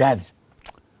or that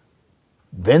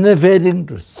benefiting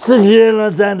to 600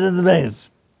 of the beings.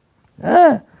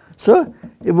 So,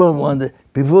 people want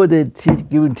before they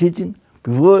giving teaching,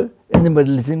 before anybody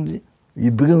listening,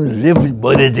 you begin with refuge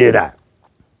Bodhichitta.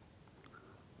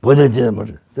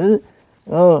 Bodhichitta.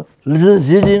 Listen to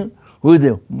teaching with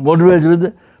the motivation with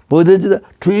the Bodhichitta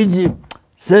to each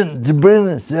to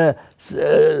bring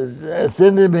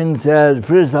sending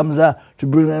free samsa to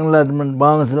bring enlightenment,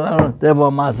 balance,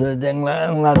 therefore master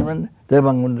enlightenment, therefore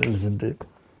I'm going to listen to it.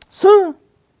 So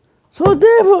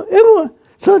therefore,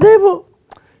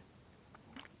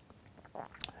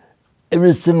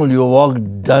 every single your work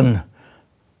done,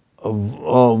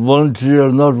 voluntary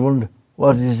or not voluntary,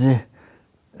 what you say,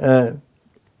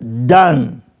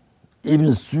 done,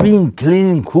 even sweeping,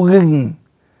 cleaning, cooking,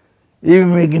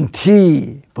 even making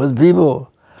tea for the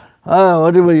people,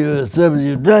 whatever your service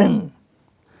you're doing,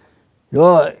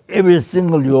 every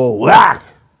single your work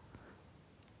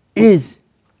is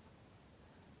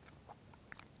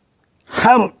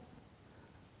help.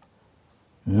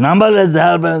 Numberless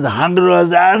help and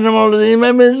hundreds animals,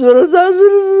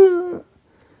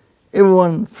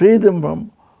 everyone free them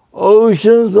from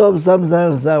oceans of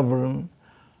samsara suffering,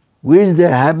 which they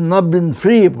have not been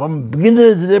free from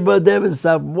beginners, but they will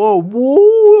suffer. Whoa,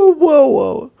 whoa, whoa,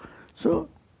 whoa. So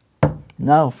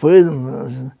now free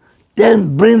them,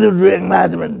 then bring them to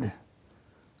enlightenment.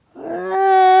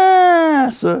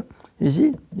 So you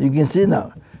see, you can see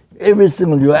now, every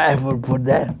single your effort for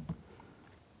that.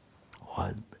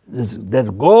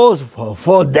 That goes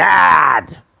for that.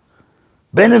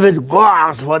 Benefit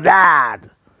goes for that.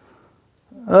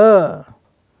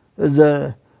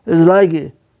 It's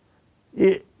like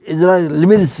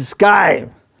limitless sky.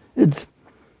 It's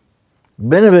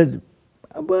benefit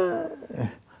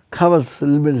covers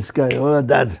limitless sky. All of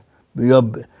that. Your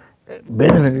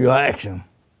benefit, your action.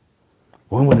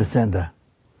 One with the center.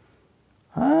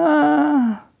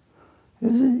 You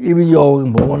see, even you're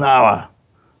working for 1 hour.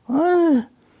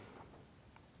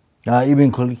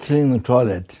 Even cleaning the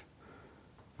toilet.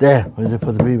 There, was it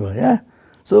for the people, yeah?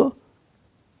 So,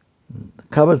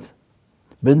 covers,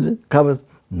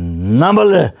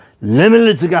 numberless,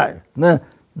 limitless guy,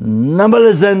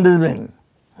 numberless entities.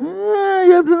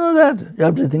 You have to know that, you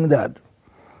have to think that.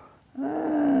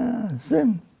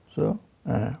 Same, so,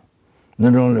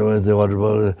 not only was the water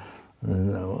office,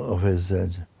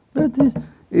 but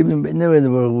even whenever they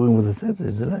were going with the center,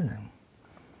 it's like that.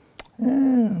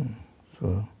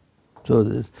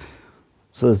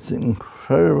 So it's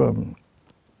incredible.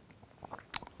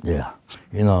 Yeah,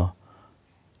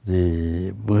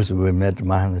 because we met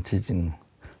Mahana teaching.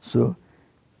 So,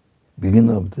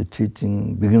 beginning of the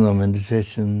teaching, beginning of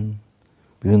meditation,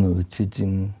 beginning of the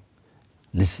teaching,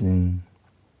 listening.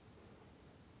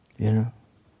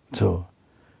 So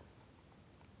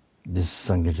this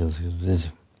Sankara, this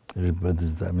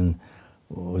Buddhist,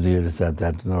 Bodhichitta said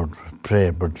that not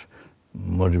prayer but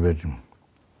motivating.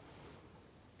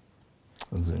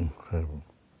 It was incredible.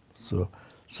 So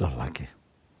lucky.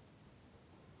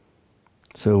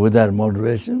 So with that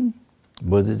motivation,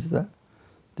 Bodhichitta,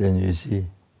 then you see,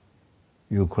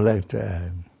 you collect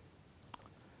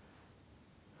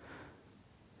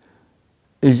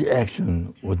each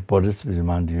action with Bodhisattva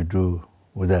mind you do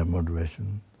with that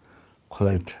motivation,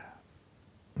 collect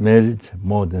merit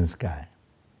more than sky.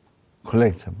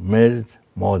 Collect merit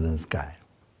more than sky.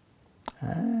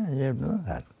 You have to know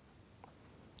that.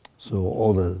 So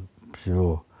all the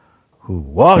people who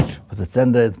watch for the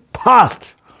center is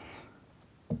past.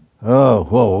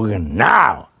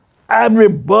 Now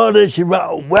everybody should be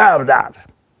aware of that.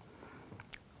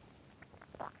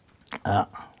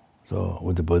 So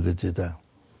with the Bodhichitta,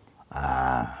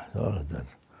 all of that.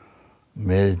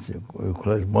 Merit, we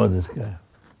collect more than sky.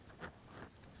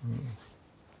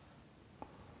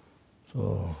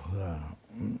 So,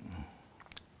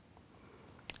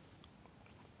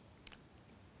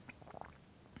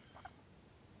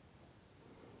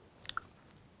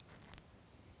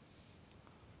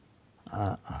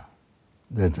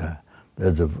 there's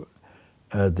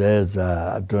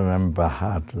I don't remember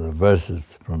heart the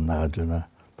verses from Nagarjuna,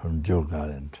 from Joke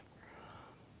Island.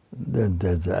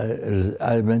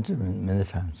 I mentioned it many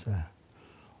times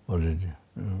already.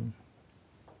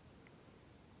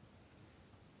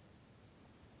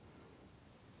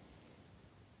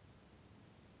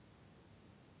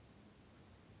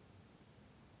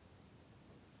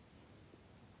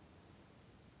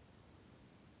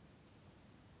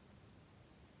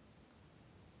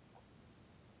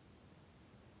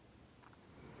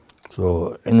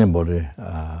 So anybody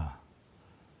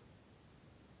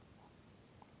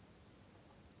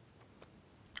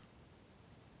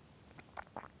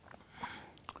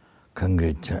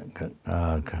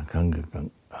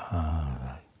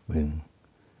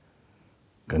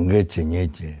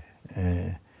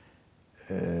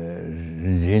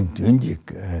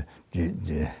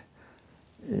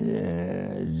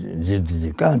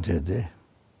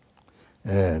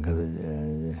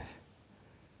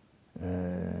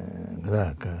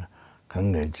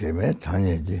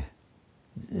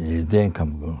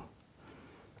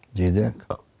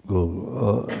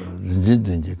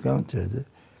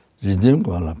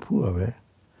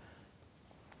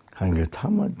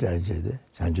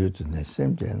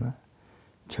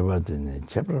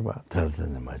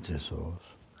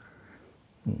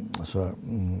So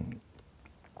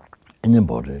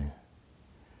anybody,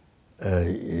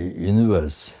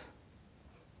 universe,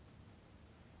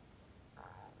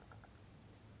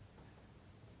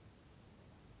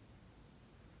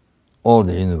 all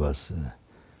the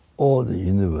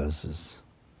universes,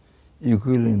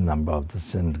 equally number of the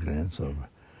scent grains of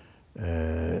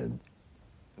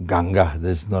Ganga.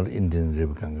 This is not Indian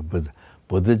river Ganga, but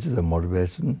Bodhichitta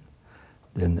motivation.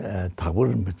 Then Thakur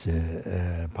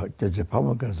Rinpoche,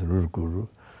 Pavanka's Ruru Guru,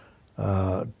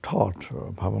 taught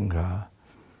Pavanka,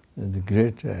 the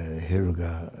great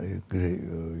Heruka, great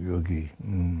yogi,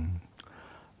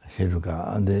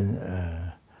 Heruka, and then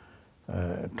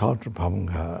taught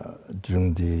Pavanka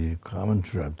during the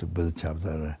commentary of the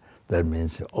Bodhicharyavatar. That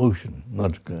means ocean,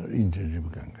 not Indian river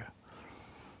Ganga.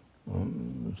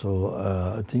 So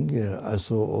I think I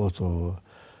saw also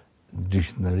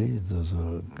dictionary, those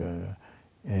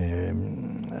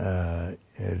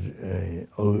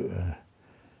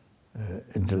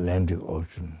Atlantic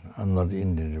Ocean, and not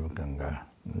Indian river Ganga.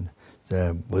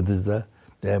 The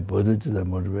Bodhichitta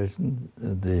motivation,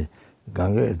 the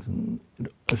Ganga is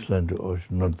Atlantic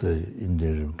Ocean, not the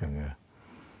Indian river Ganga.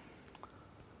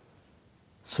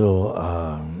 So,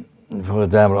 for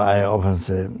example, I often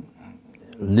say,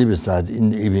 leave aside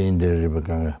even in the river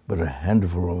Ganga, but a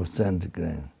handful of sand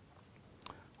grain.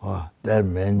 Oh, there are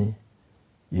many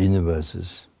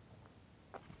universes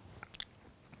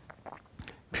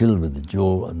filled with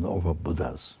jewel and over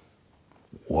Buddhas.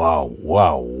 Wow,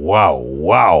 wow, wow,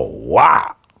 wow,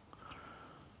 wow!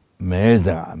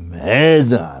 Amazing,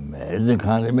 amazing, amazing,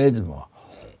 can't imagine more.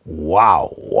 Wow,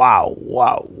 wow,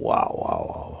 wow, wow, wow,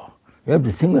 wow. You have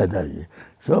to think like that.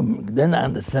 So then I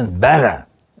understand better.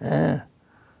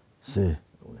 See,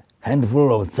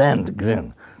 handful of sand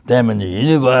grain. Them in the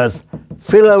universe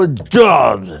fill with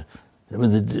jewels.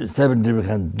 With the 7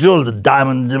 different jewels, the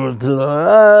diamond jewels,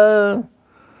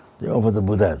 they offer the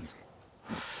Buddhas.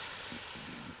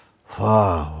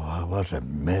 Wow, what a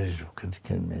marriage you can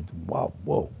imagine. Wow,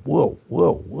 whoa, whoa,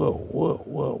 whoa, whoa, whoa,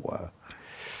 whoa, wow.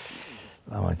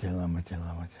 Lama.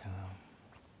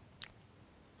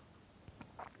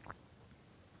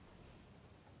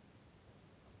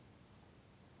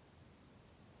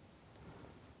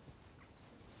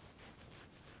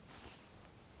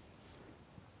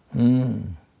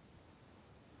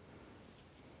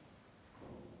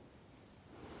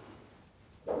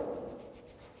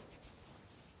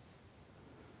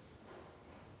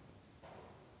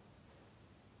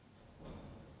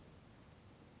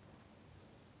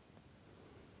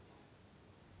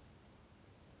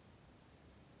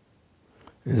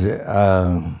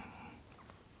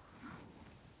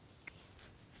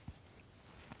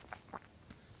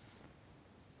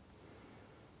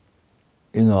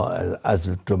 You know, as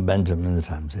to mention many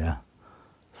times, yeah.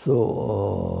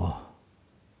 So,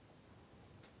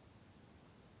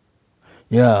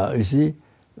 yeah, you see,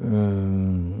 you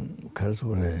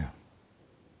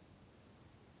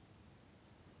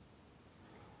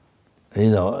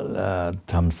know,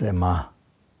 Tamsema,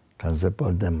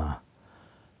 Tansepodema,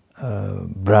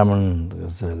 Brahman,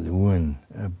 women,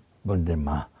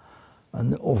 Bodhema,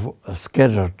 and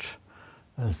scattered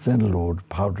sandalwood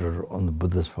powder on the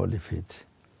Buddha's holy feet.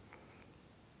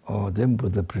 Oh, then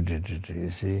Buddha predicted, you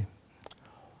see,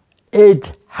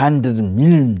 800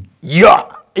 million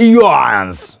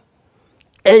years.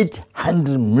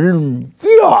 800 million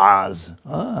years.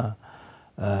 Then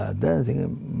I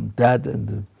think that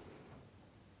and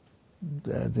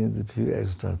I think the few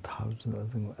extra thousand, I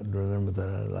think I don't remember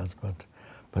that last part,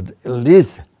 but at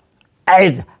least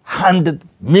 800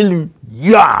 million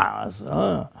years.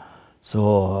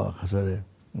 So, sorry,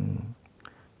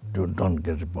 don't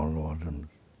get upon Lord.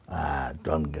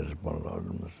 Don't get upon Lord.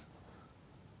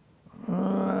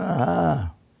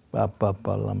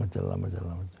 Lama.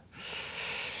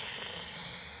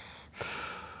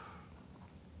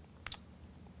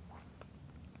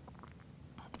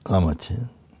 Lama.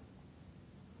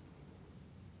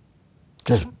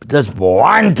 Just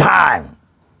one time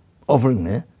offering,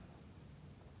 eh?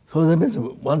 So that means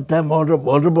one time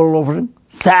waterable offering,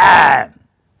 sand.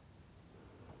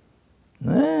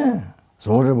 Yeah.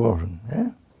 So waterable offering, yeah?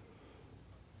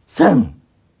 Sand.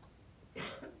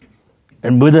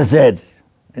 And Buddha said,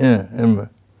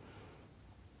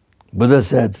 Buddha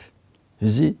said, you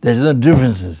see, there's no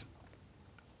differences.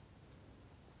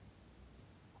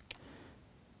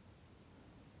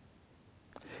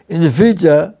 In the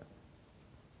future,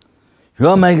 you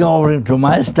are making offering to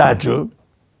my statue,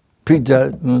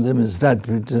 picture,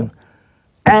 statue,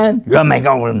 and you are making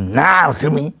offering now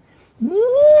to me.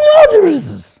 No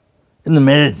differences in the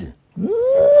marriage.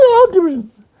 No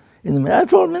differences in the marriage. I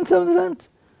told men several times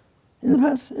in the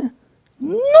past. Yeah.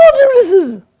 No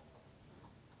differences.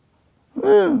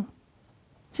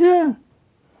 Yeah.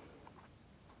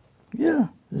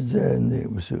 In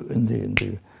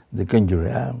the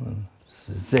Kanjura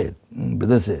said,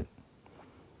 Buddha said,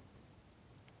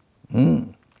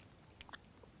 To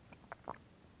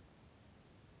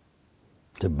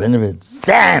benefit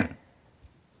Sam.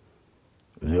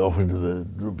 They offer to the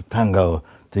Tanga,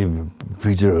 the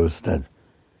picture of that,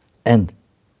 and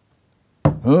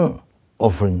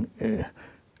offering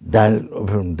direct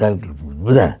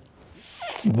Buddha.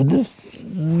 Buddha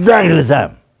exactly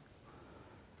Sam.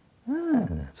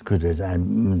 That's good.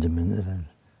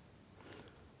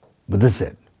 Buddha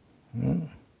said.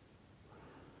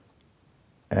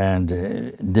 And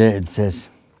there it says,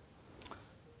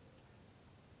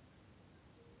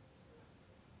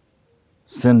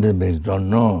 sentient don't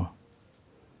know.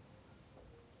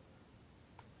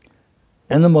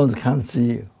 Animals can't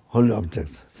see holy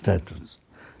objects, statues.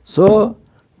 So,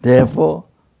 therefore,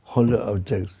 holy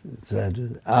objects,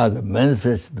 statues are the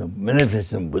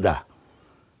manifestation Buddha.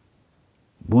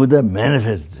 Buddha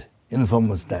manifests in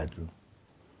form of statue.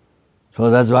 So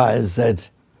that's why I said,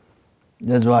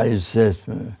 when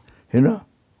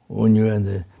you're in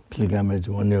the pilgrimage,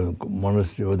 when you're in the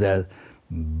monastery, there's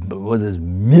millions,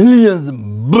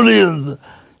 billions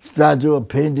statues or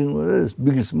painting, there's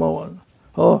big, small one.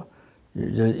 Or you're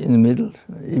just in the middle,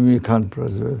 if you can't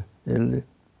preserve,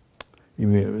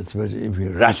 especially if you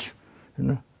rush,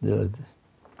 they're like this.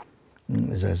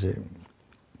 As I say,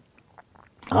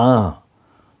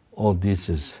 all this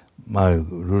is my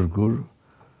Guru.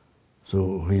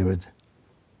 So he would,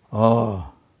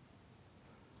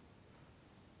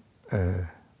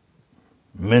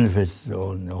 manifest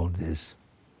all this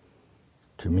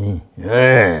to me,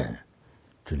 to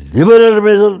liberate a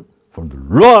vessel from the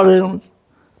lower realms,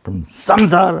 from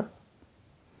samsara.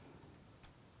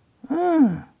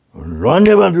 Run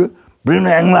able to bring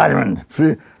the enlightenment,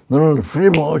 free, not only free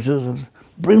from oceans,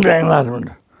 bring the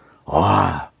enlightenment.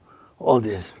 All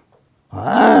this.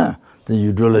 Then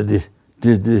you do like this.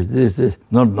 This,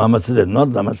 not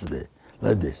namaste,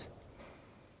 like this.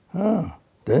 Then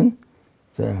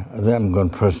I'm going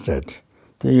to prostrate.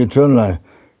 Then you turn like,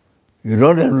 you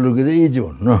don't have to look at each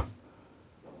one, no.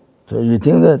 So you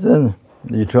think that, then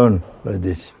you turn like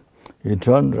this. You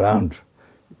turn round.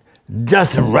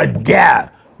 Just right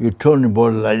there, you turn your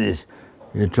body like this.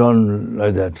 You turn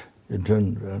like that. You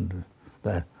turn round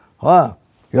that.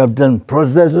 You have done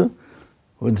prostrate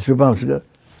with Shubhamsika.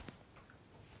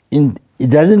 It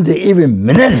doesn't take even a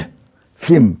minute,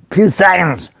 few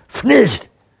seconds, finished.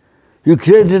 You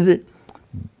created it.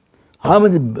 How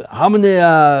many billion,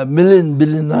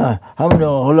 how many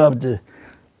whole of this?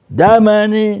 That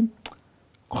many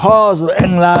cause of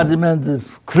enlightenment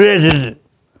created.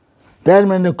 That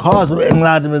many cause of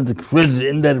enlightenment created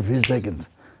in that few seconds.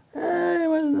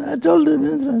 I told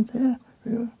them,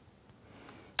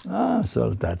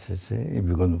 so that's it. If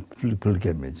you're going to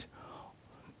pilgrimage.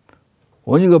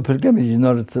 When you go pilgrimage, it's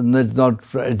not tourist,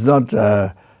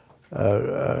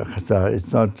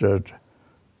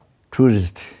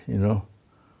 tourist.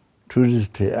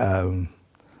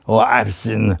 I've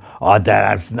seen,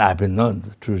 I've been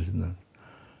not tourist.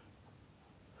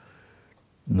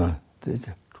 No,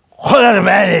 whole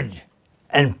manage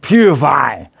and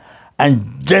purify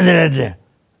and generate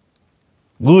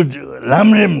good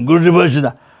lamrim, good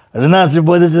devotion. Renasri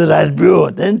Bodhichitta right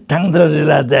pure, then tantra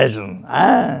realization.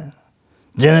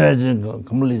 Generation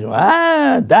completion.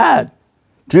 That.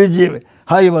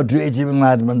 How you want to achieve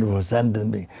enlightenment for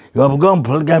sentient being? You have gone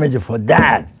pilgrimage for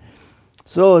that.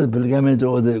 So the pilgrimage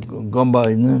or the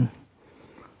gomba,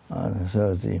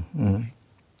 so see.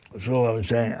 So I'm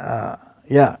saying,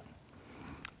 yeah.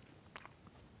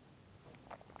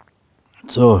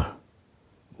 So,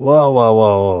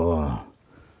 wow.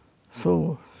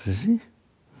 So, you see?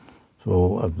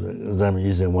 So, that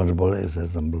is a wonderful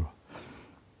example.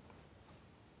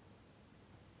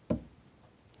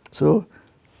 So,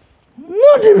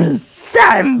 not even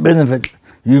same benefit.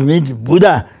 You meet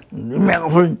Buddha, you make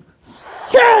offering,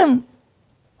 same.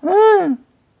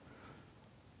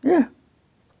 Yeah.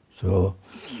 So,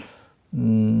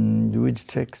 which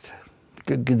text?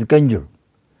 The Kanjur.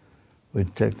 Which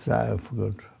text I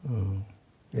forgot.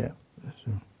 Yeah.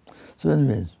 So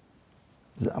anyways,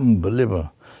 it's unbelievable.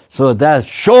 So that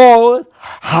shows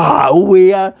how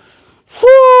we are so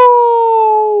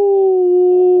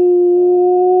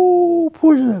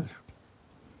fortunate.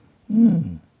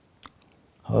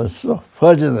 So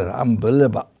fortunate,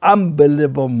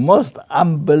 unbelievable, most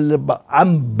unbelievable.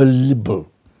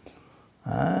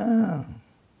 You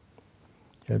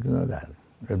have to know that.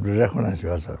 You have to recognize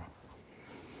yourself.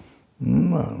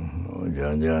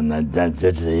 You're not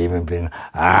just even being,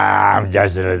 I'm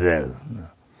just like that. No.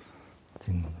 I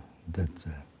think that's,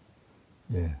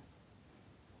 yeah.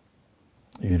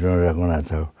 You don't recognize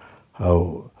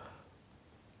how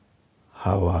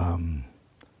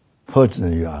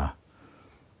fortunate you are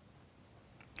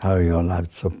how your life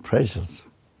is so precious.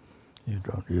 You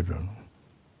don't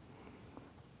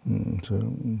know.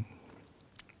 So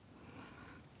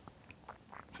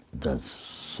that's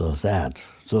so sad.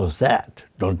 So sad.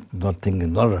 Not think,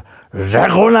 not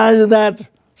recognize that.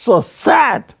 So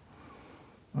sad.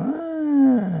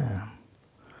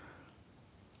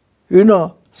 You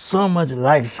know, so much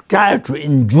like sky to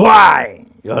enjoy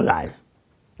your life.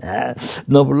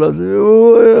 No problem.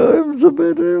 Oh, I'm so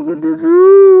bad. I'm going to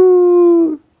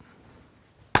do.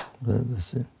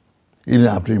 That's it. Even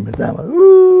after you met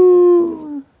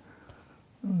them,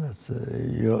 that's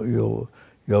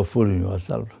you're fooling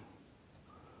yourself.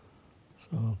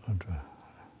 So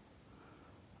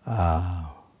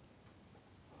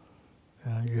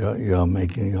you're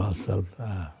making yourself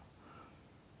the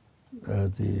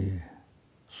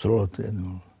sloth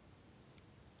animal.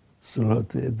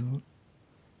 Sloth animal.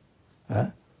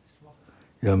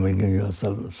 You're making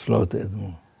yourself sloth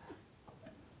animal.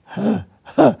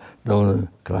 Don't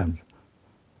climb.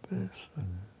 Then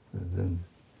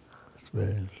it's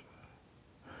very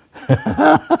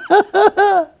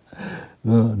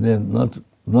no, they're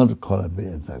not called a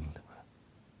exactly.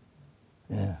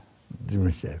 Yeah,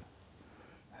 different shape.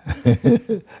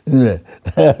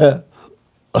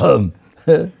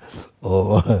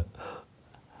 Or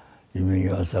you make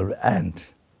yourself ant.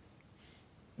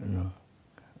 You know,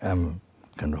 I'm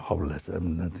kind of hopeless.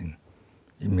 I'm nothing.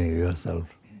 You make yourself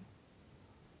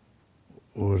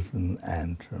worse than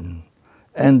ant.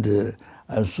 And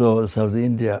I saw South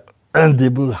India, and they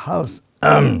built a house.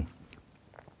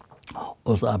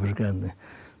 Also Africa,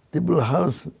 they built a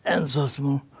house, and so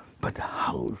small, but the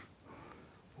house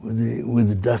with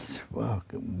the dust, wow,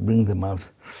 bring them out.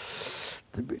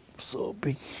 They be so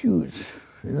big, huge,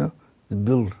 you know. They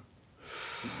build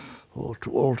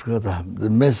all together. The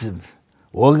massive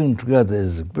working together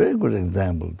is a very good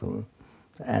example to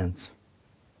ants.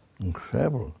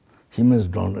 Incredible. Humans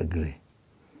don't agree,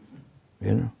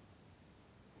 you know.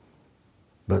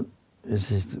 But it's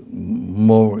just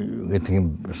more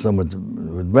getting so much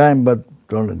with time, but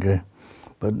don't agree.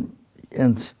 But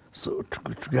ants so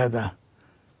together,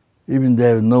 even they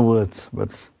have no words, but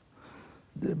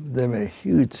they have a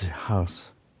huge house.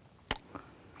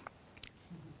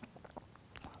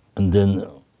 And then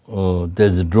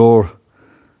there's a door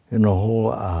in a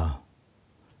hole.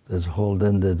 There's a hole.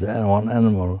 Then there's one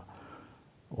animal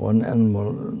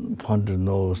pointed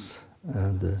nose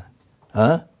and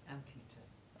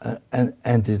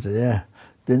anteater, yeah.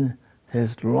 Then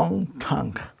has long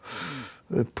tongue.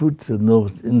 We put the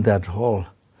nose in that hole.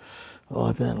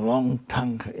 Oh, then long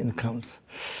tongue in comes.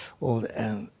 Oh,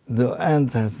 the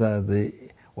ant has the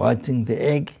watching the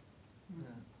egg.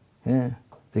 Yeah,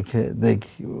 they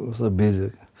so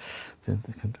busy.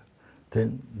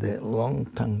 Then the long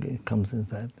tongue comes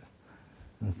inside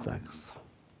and sucks.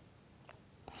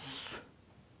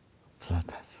 It's like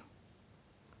that.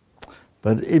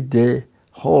 But if they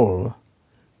hold,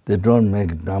 they don't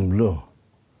make it down below.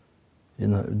 You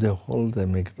know, if they hold, they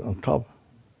make it on top.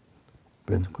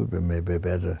 But it could be maybe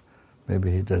better.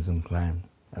 Maybe he doesn't climb.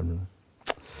 I don't know.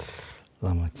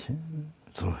 Lama.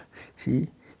 So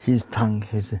his tongue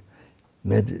is a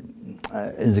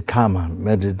karma,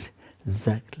 made it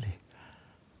exactly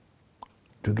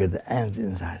to get the ants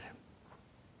inside.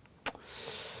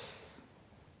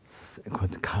 It's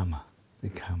called karma, the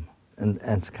karma, and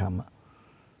ants karma.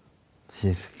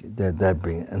 That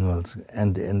being animals,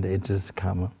 and it is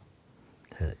karma,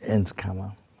 ants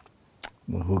karma,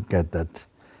 who get that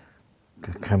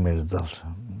karma result.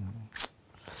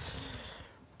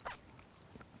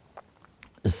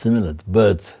 It's similar to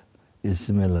birds. It's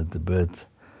similar to birds.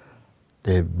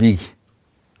 They're big.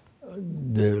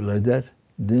 They're like that.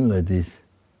 They're like this.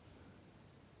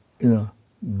 You know,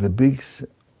 the bigs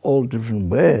all different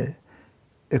way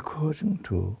according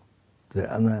to the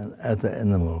other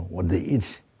animal, what they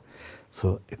eat.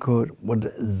 So according what they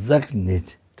exactly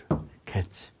need to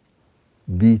catch,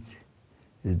 beat,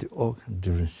 is all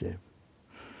different shape.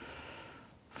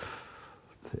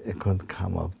 It can't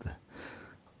come out.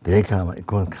 It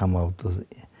can't come out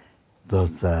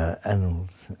those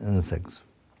animals, insects.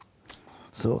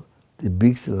 So the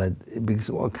bigs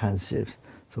all kinds of shapes.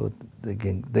 So they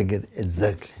get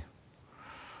exactly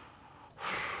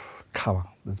karma.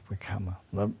 That's the karma,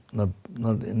 not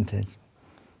intention,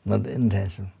 not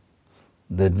intention.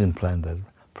 They didn't plan that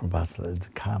from past. It's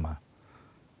karma,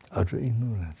 out of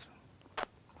ignorance.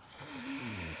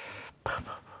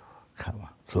 Karma.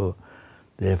 So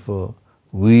therefore,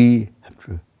 we have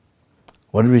to.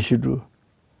 What we should do?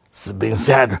 Being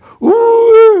sad.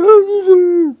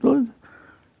 You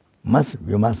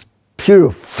must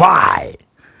purify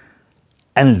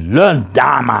and learn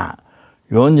Dharma.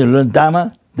 You only learn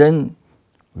Dharma, then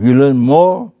you learn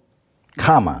more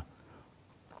karma.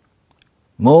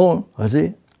 More,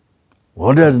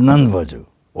 what is non-virtue?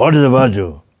 What is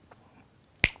virtue?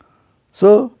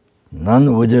 So,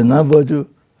 non-virtue, non-virtue,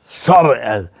 solve it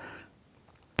as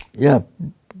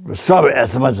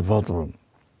much as possible.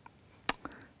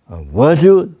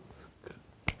 Virtue,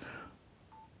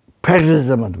 practice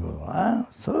as much as possible.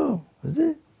 So,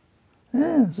 so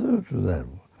to that.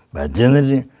 By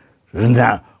generally,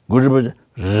 Guru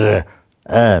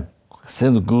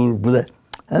send Guru Buddha,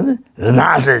 and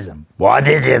renunciation,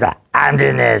 Bodhichitta,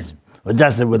 emptiness,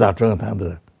 just without trying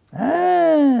to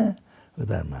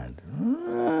without mind.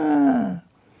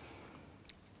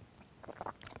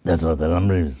 That's what the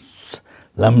Lamrim is.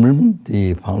 Lamrim,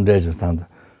 the foundation of Tantra.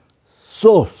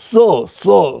 So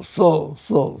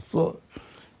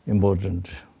important.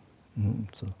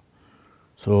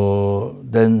 So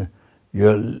then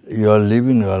you're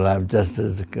living your life just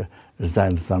as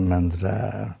recite some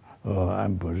mantra or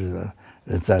I'm Bodhichitta,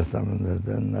 recite some mantra,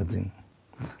 then nothing.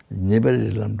 Never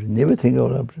read Lamrim, never think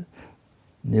of Lamrim,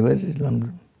 never read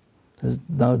Lamrim.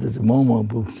 Now there's more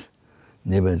books,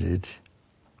 never read.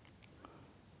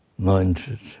 No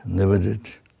interest, never read.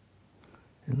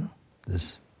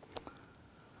 This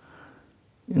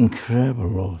incredible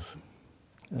laws.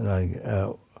 Like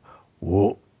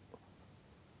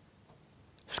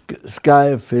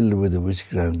sky filled with a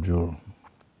witchcraft jewel.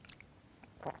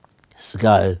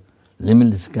 Sky,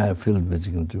 limitless sky filled with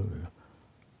witchcraft jewel.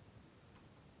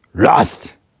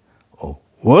 Lost! Oh,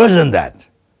 worse than that.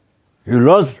 You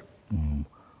lost.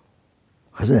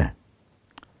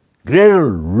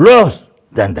 Greater loss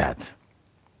than that.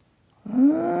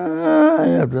 You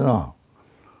have to know.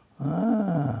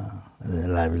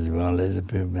 Life is one less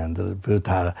mental,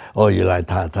 oh, you like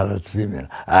Tara's female.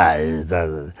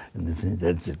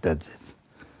 That's it.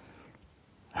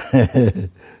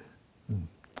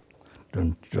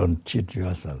 Don't cheat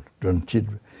yourself. Don't cheat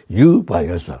you by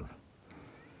yourself.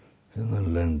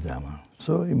 Learn Dharma.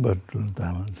 So important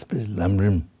Dharma, especially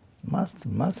Lamrim. Must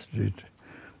read.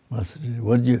 Must read.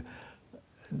 What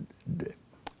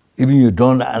even you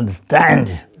don't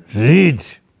understand, read.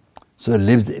 So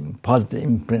leave the positive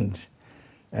imprint.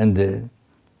 And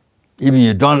even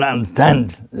you don't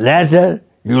understand later,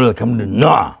 you will come to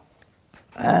know.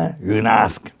 You can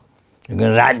ask. You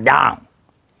can write down.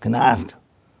 You can ask.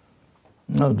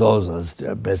 No, those are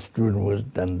the best student who has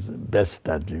done the best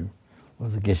study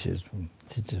was the Geshes from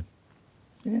teachers.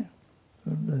 Yeah.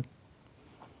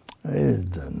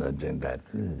 It's nothing that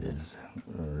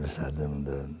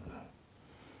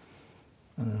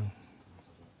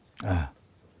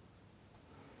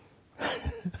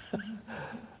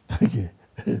okay.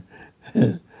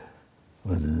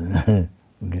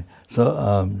 Okay. So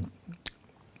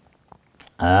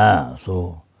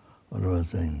so what was I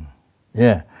saying?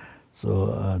 Yeah.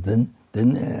 So then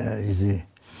you see,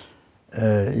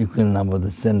 equal number of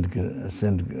the cent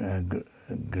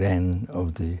grain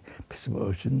of the Pacific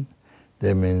Ocean.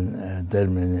 That means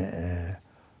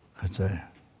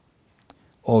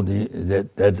all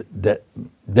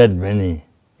that many,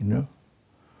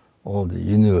 all the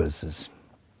universes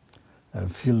are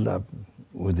filled up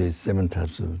with these 7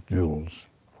 types of jewels.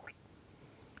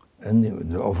 And they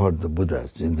offered the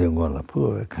Buddhas in the Gola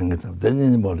poor Kangatam. Then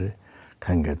anybody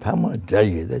Kangatama,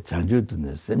 Jayada,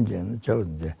 Chanjutun, Sentient,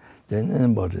 then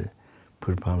anybody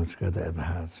put palms together at the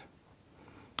heart.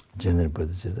 General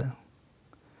Bodhichitta.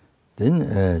 Then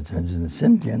Chanjutun,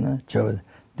 Sentient,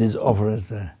 this offers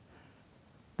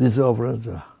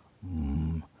Chevrolet.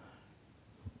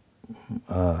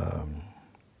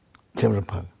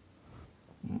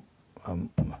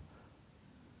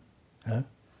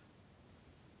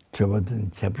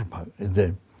 Chevrolet Chapel Park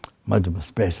is much more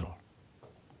special.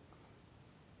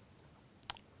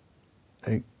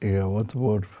 What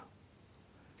word?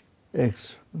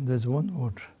 There's one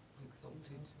word.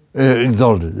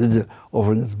 Exalted. This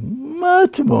offering is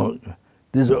much more.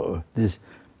 This,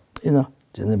 General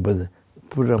Bodhichitta,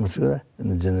 Puramaskara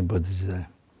and the General Bodhichitta.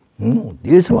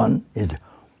 This one is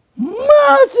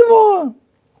much more.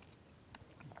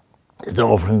 It's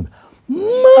offering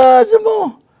much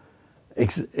more.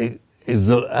 Exalting.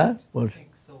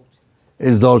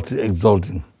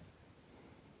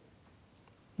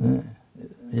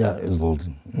 Yeah,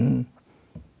 exalting.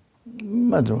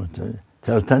 Much more.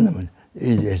 Tell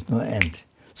there's no end.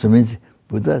 So it means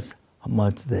Buddhas, how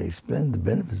much they explain the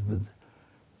benefits of Buddha.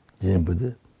 Then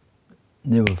Buddha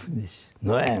never finish.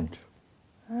 No end.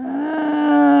 You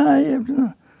have to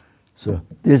know. So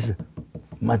this is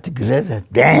much greater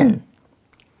than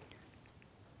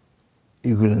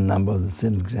equal number of the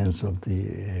 7 grains of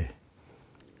the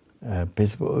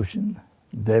Pacific Ocean.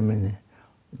 that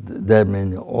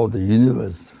means all the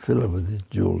universe filled with the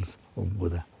jewels of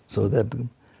Buddha. So that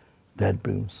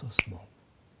becomes so small.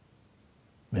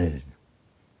 Very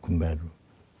compared to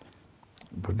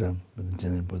Buddha, with the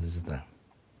general Bodhichitta.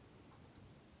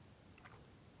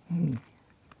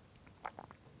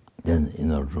 Then,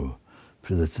 in order to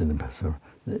feel the same person,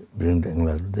 they bring the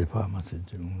English, they pharmacy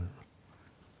to English.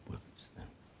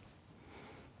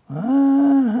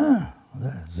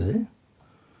 See?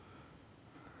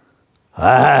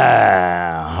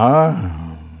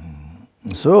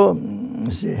 So,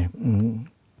 you see,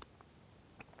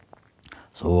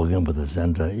 so working for the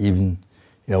center, even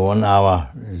 1 hour,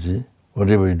 you see,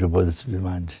 whatever you do for the spirit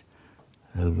mind,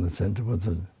 helping the center for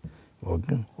the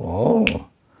working. Oh,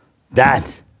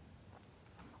 that!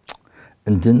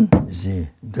 And then, you see,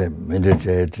 the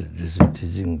meditate, this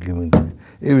teaching, giving,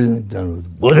 everything done with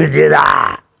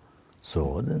Bodhichitta!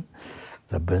 So then,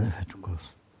 the benefit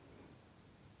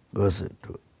goes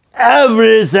to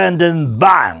every sentence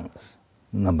bangs.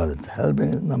 Number that's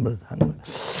helping, number that's hungry,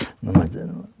 number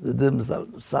that's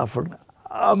themselves suffering.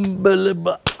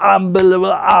 Unbelievable.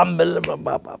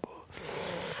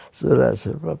 So that's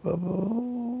it.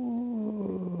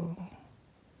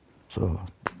 So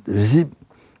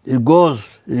it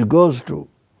goes to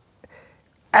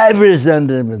every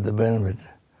sentence with the benefit.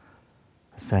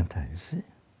 Center, you see?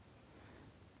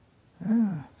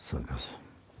 So it goes.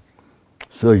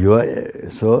 So you are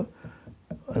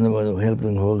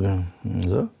helping organ.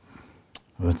 So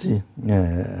what's he?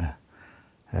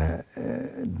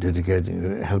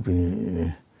 Dedicating,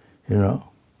 helping,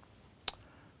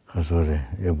 because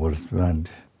your body's plant,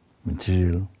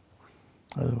 material.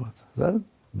 That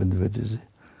benefit is.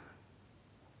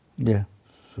 Yeah.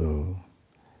 So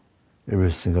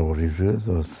every single retreat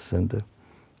or center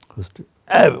goes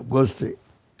to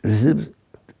receive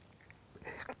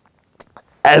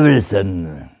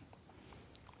everything,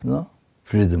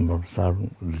 freedom from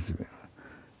suffering, receiving,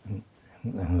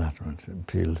 enlightenment,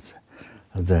 feels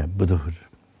the Buddhahood.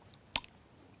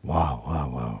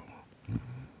 Wow.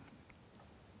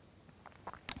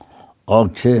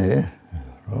 Okay,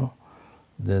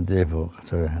 therefore,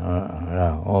 sorry,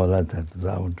 all that,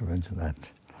 I want to mention that.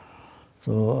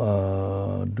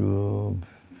 So, do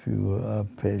a few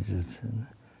pages and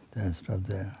then stop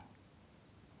there.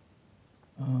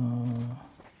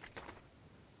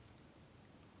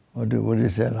 What did you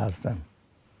say last time?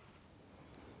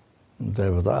 I'm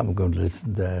going to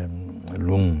listen to the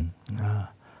Lung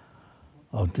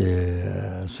of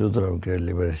the Sutra of Great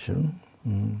Liberation.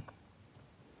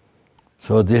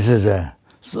 So this is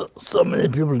so many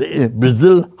people.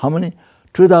 Brazil, how many?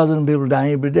 2,000 people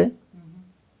dying every day?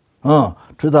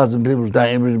 2,000 people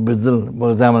dying every day in Brazil,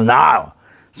 for example, now.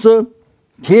 So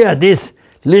here,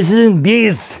 listen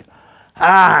this.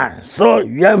 So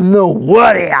you have no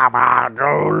worry about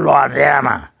Lord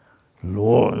Lama.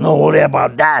 No worry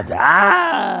about that.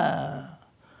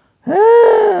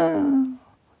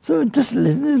 So just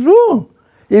listen to the room.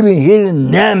 Even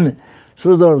hearing them,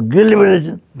 so the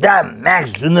liberation, that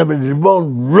makes the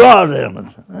reborn Lord Lama.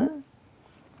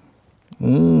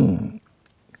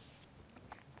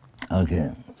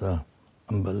 Okay, so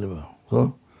unbelievable.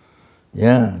 So,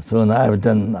 yeah, so now I've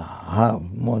done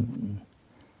more.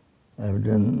 I've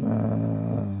done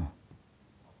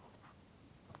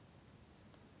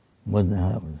more than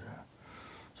half.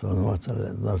 So not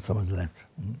so much left.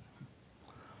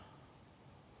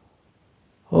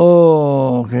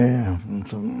 Oh, okay.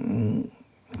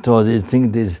 So they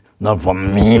think this not for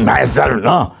me, myself,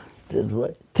 no.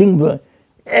 Think for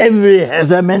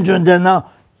as I mentioned just now,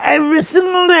 every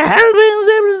single day helping,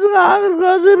 every single hunger,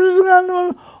 every single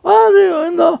animal,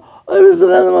 every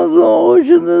single animal, the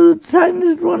ocean, the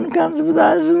tiniest one comes with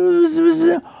us,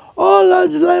 all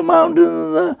large like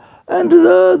mountains, and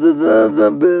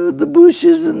the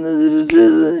bushes and the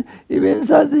trees, even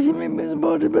inside the human being's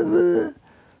body.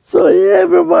 So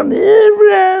everyone,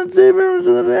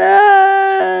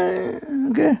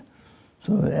 okay.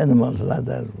 So animals like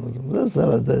that. That's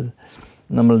like that.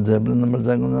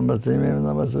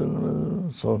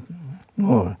 So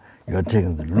no, you're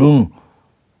taking the room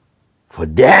for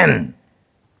them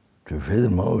to feed the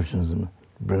emotions and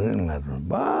bring that room.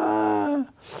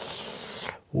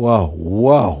 Wow,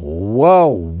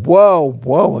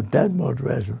 that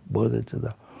motivation,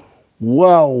 Bodhichitta.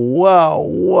 Wow.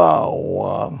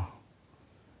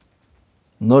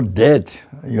 Not dead.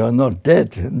 You're not dead.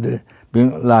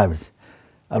 Being alive.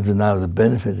 Up to now, the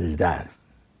benefit is that.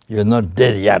 You're not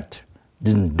dead yet.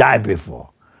 Didn't die before.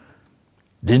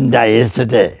 Didn't die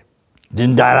yesterday.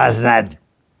 Didn't die last night.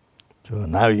 So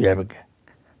now you have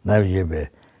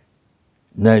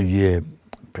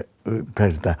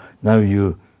practice. Now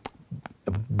you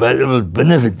valuable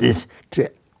benefit is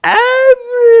to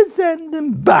everything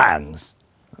in balance.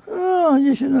 Oh,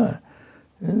 you should know.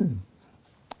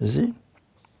 You see?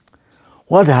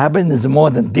 What happens is more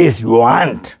than this you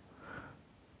want.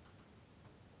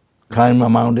 Climb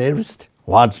Mount Everest.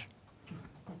 What?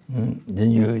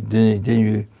 Then you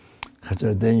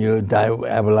die of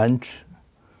avalanche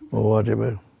or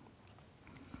whatever.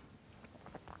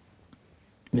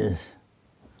 Yes.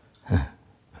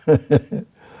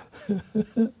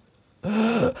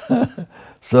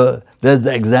 So that's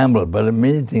the example, but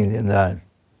many things in life.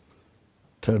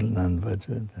 Total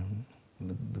non-virtual.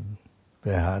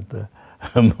 Very hard to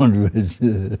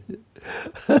motivate.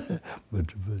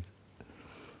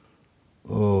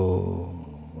 Oh,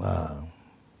 wow.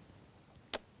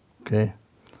 Okay.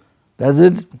 That's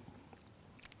it?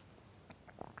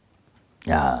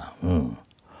 Yeah.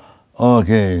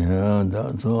 Okay.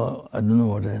 So I don't know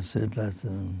what I said last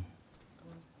time.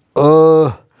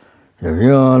 Oh, if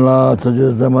you are to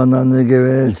just the man and the give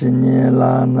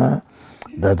Lana,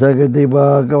 the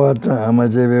Takatiba Kawata,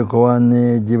 Amajevi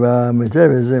Koani, Jiba,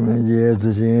 Michavis,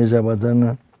 to see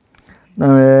Shabatana. Now,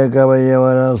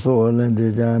 Kavayavara soul and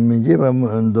the Jamijiba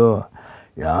Mundo.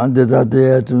 Yan did that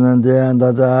day to Nande and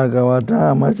that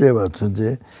Kawata, Macheva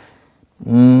today.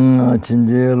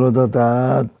 Chinjelo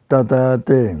Tata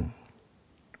thing.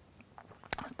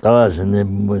 Tawashini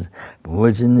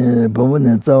Buchini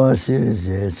Bumuni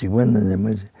Tawashi, she went in the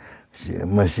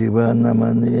Mashiba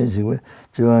Namani,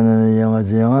 Chivan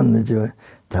Yamajian,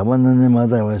 Tavan and the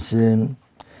mother was saying,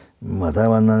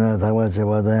 Matavana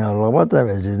Tawachevada, Robata,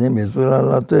 Misura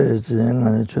Latte,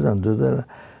 and Chudan to the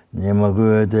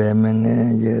Yamagu, the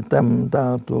Mene, Tam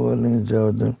Tatu,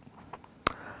 Jordan.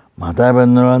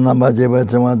 Matabanura Nambajeva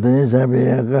Chamati,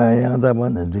 Sabia, and the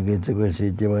one to get to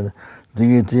see Java.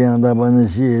 Digiti and the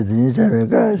Banasi, the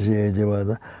Javaka,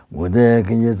 Javada, would they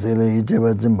can yet say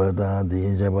Javajimbata,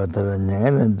 the Javatara,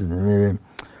 and the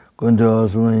Conjo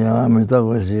Sunya,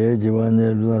 Mitagoshi,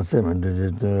 Jivan, 7 to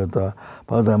the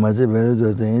Patamaji, very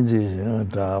to the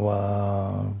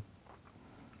Tava.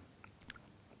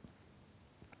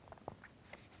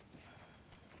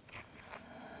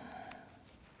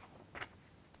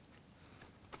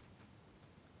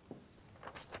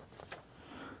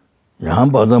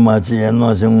 Yang Bodamachi and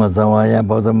no Singwaya,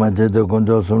 Bodamachi, the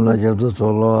control Sula,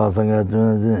 Solo, Sanga,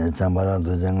 Chambara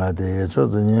to Jangati, so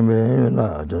the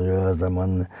Yemela, Jojo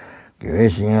Saman,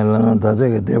 Giving and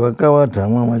Tajaka Devakawa,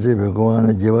 Tamamachi, Beko,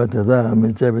 and Jivata,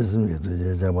 Michavis, to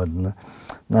Jabatna.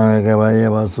 Now I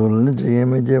Gavaya Sul,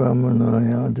 Jimmy,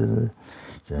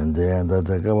 and then that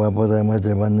the Kawa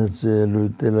Bodamachi,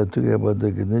 Lutella together about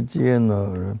the Kinichi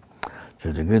or.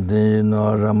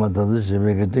 No Ramata, she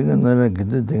make a thing another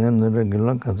good thing another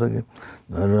Gila Kazaki.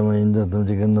 No Rama in the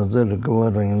Tajikan Nozel,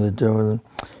 in the Java.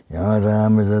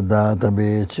 Yaram is a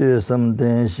database,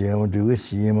 something she want to wish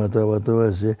him at what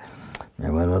was she.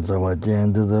 Never lots of what to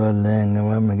the lang,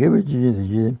 and give it to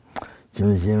you.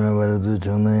 Jimmy Shima, do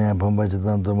China,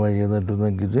 Pompachitan to my other to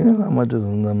the kitchen, how much of the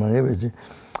Maravich.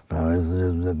 Paris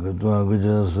is the good one, good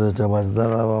just search about the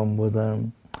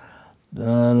Lama.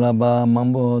 Laba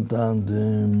Mambo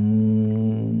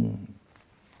Tandim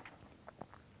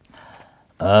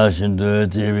Ashindu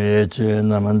TV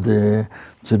Namante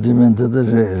Sudimented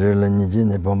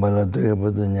Relanijin, Pombala to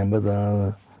put the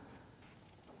Yambata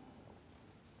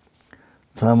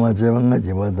Sama Jevanga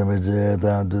Jivata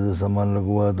down to the Saman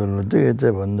Lugua to Lujik,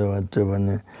 Chevan,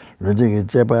 Lujik,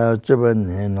 Chepa, Chevan,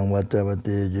 and whatever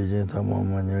the Jujin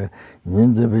Tamon,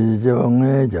 Yindu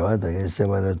Javanga, Javata,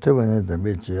 Seva, Chevan, the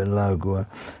beach, Lagua,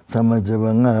 Sama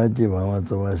Jevanga,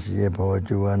 Jivamata, Power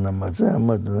Juana, Macha,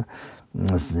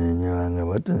 Senior, and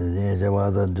what is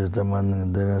Javata,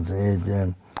 Jutaman, the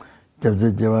agent.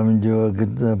 Chapter Javam,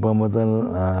 get the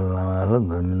Pomatal,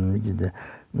 Lama,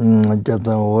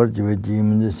 Chapter word with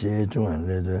Jim in the sea to one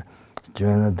later.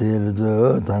 Joanna Taylor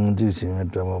to Tang Jixing at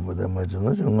Trama, but the much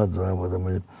not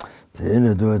the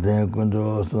Taylor to a tank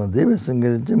control, so Davis and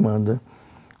get Jimanda.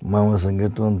 Mamma sang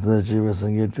it on the Chivas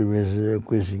and get to be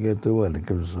quick get to what it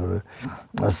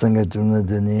I sang it to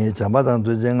the knee, Chamatan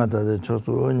to Jangata, the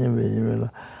Chosu,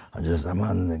 I just a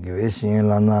man giving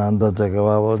Lana and the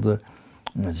Takava.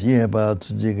 She about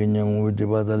Jigan with the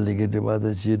battle, legate about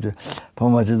the sheet. How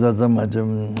much is that? Much I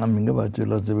mean about you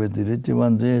lots of it.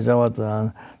 One day,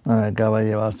 Javata,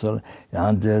 Kavaya Vasal,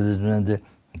 and the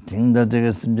thing that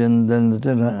takes then the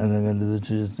children and the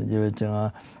cheese to give it.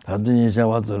 How do you show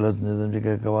what the lesson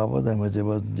is? Kavapa, and much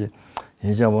about the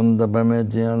Hishawan, the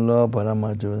Bametian law,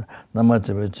 Paramacho, not much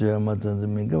of it, much and the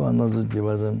Mingo, another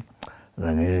Jivasm.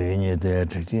 랑에니 대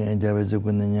특징 잡아서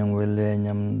군냥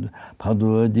웰레냠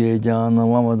파도 제장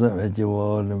와마도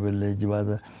외지워 웰레지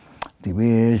바다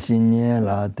디베 신예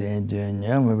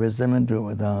라테제냐 베세멘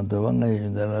도다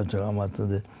도방에 저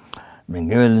맞는데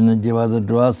맹게벨는 지바도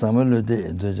좋아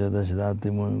삼을때 저저다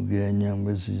시다티 뭐게냥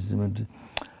베시스면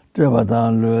저바다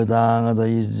르다가다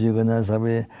이지거나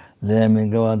사베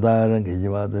레밍가 다른 게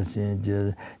지바다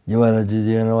신제 지바라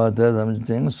지제나 와다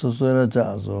삼생 수수라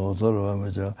자서 서로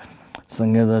하면서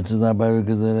성계다 주다 바위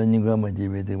그들이니까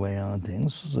뭐지베디 바양 땡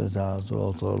수수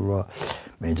자서 서로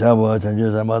매자버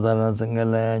전주사마다는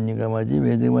생각나니까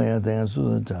뭐지베디 바양 땡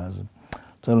수수 자서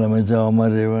solamente uma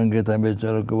reunião também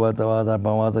choro que bota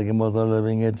para que motor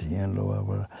levem tinha lo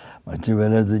para mas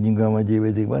tivera de ninguém mais de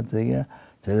ver que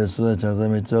제가 수다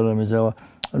자자면 저러면서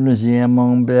어느 시에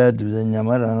몽배 두냐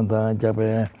말한다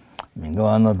잡에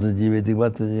민가 하나도 집에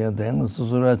뒤바트지 된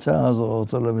수수라 차서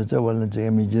저러면서 원래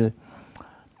제가 미지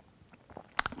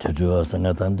저저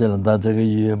생각담들은 다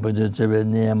저기 위에 버저 집에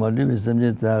네 멀리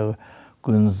비슷하게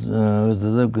군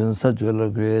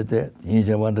사주를 그에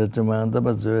이제 완전히 다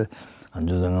봐서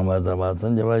안주장아 맞아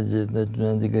이제 봐지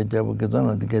내가 잡게 돈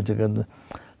어떻게 제가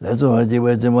레서 하지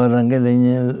왜저만 게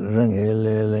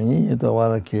랭이 또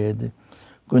와라케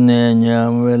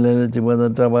군내냐 웰레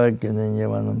집어다 잡아겠네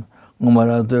야만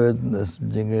뭐라도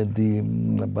지게디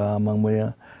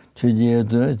바망모야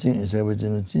취지에도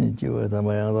진짜버지는 진짜와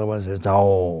담아야 봐서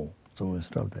자오 좀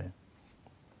stop there.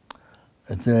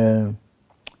 It's a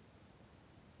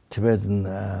Tibetan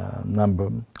number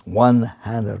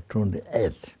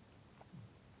 128.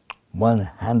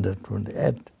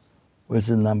 128, which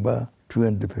is number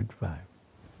 255.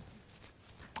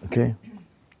 Okay?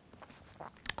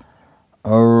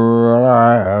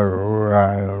 Alright.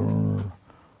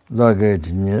 Dage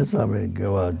jinye sabe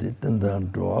gewa di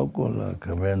tendan doa kola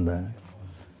kabenda.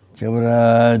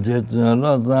 Chebra jetun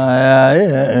lo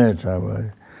zaya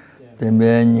chabai.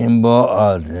 Tembe nyimbo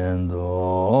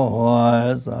arendo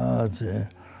sa che.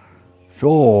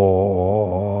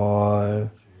 Shoy.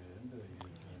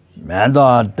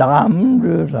 Manda dam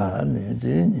ra ne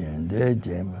jin de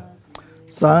jem.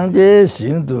 Sang de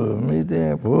xing du mi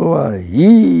de bu wa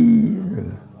yi.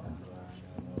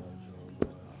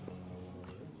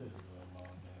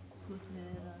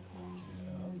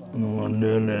 No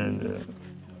ne.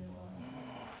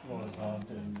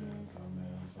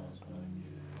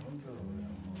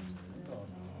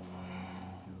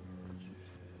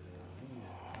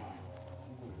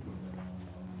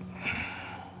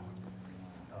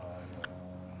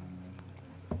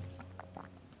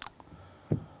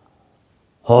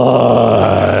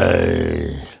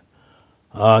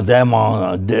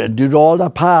 Did all the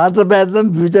parts of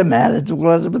them with the marriage to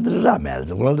close with the marriage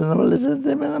to close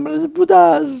the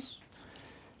Buddhas.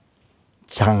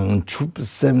 Chang Chup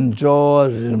Sem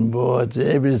George Rinpoche,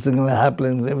 every single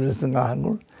happening, every single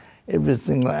hunger, every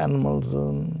single animal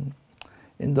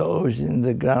in the ocean, in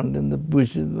the ground, in the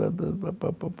bushes,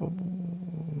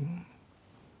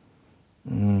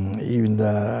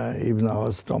 even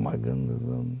our stomach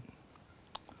and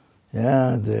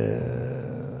yeah, the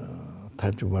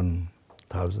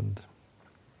 31,000.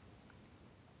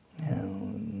 Yeah,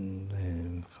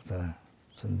 the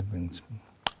things.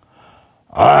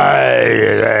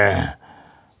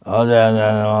 All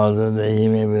the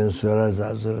emails,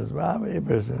 every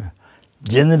person.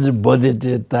 General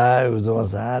Bodhichitta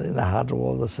was in the heart of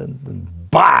all the sentence,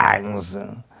 bangs,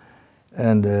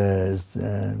 and those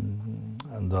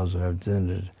who have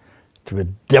generated to be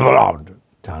developed.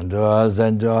 Chandra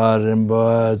Sanjara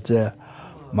Rinpoche,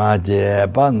 Maje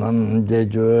Panam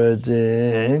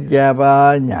Jejuji,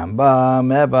 Jaba Nyamba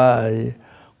Mebai,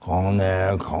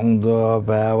 Kone Kongdo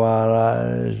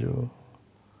Bewaraju.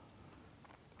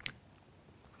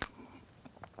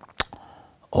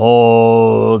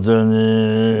 Oh, the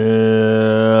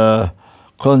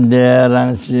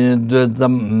Konderang si de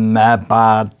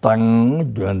mapa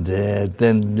tang de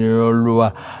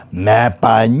tenurua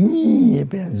mapa ni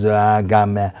benza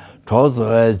game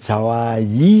tozo chawa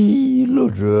yi lo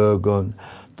jogon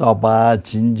toba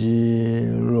jinji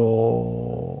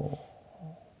lo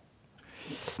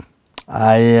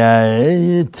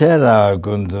ai tera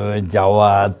gundo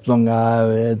jawa zonga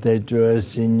de jo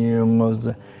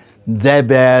sinyumos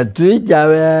debe tu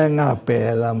jawe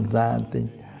ngapelam tanti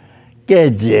all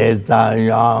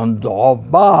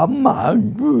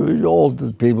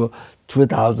the people,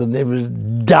 2,000 people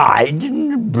died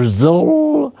in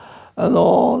Brazil, and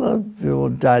all the people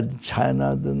died in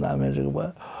China, then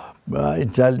America,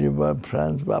 Italy,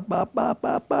 France,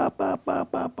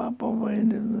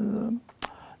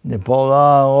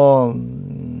 Nepal,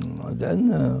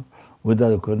 then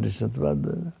without conditions, but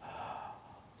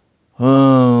Then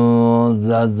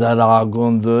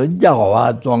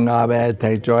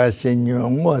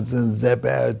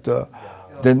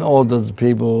all those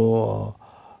people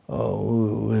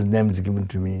whose names given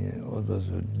to me, all those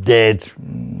who dead.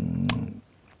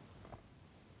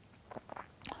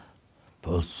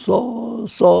 For so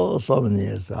many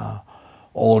years,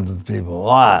 all those people.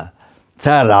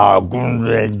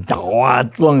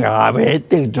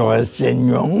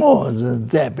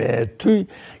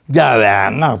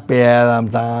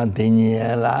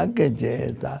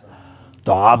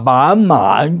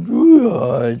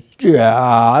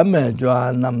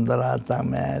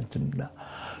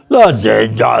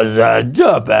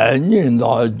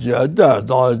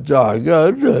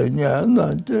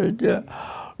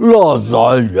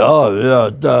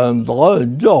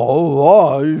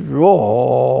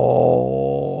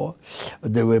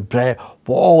 They will play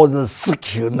for all the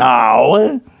sick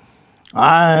now.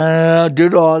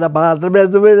 Did all the past, may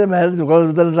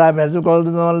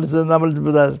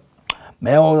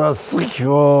all the sick,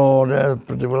 all the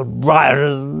particular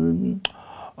virus,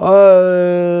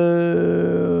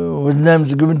 with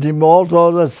names given to him,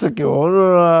 also the sick,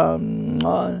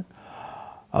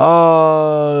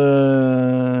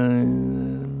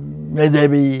 may they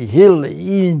be healed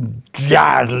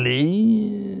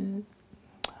immediately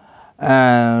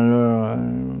and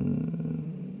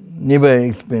never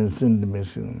experience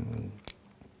symptoms.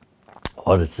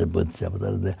 Or it's a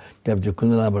Bodhichitta, they have to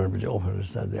collaborate over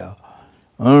there.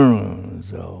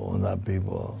 So all that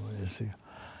people, you see.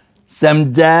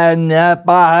 Samjanya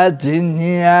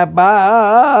Pachinya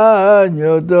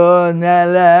Panyudo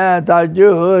Nele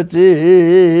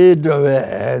Tajuchi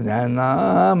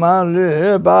Dovena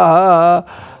Maluba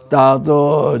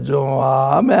Tato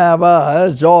Jua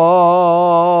Meba Jo.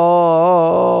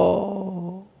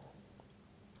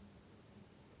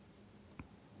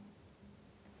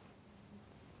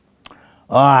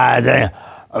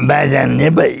 Imagine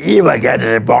never even get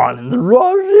reborn in the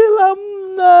Rosalam.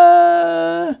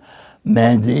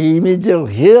 Man, the immediate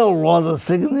heal all the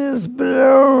sickness,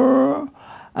 and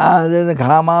then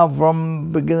come out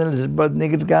from beginners, but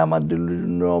negative karma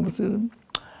delusion,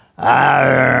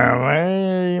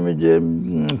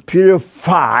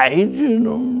 purified,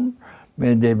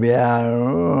 may they be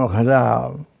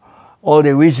all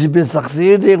the wishes be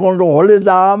succeeding, going to hold it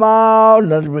down,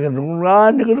 not begin to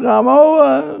run, you could come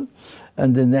over.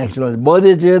 And the next one,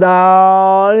 Bodhichitta,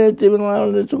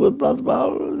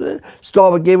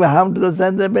 stop giving harm to the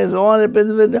sentiment, only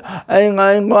benefit,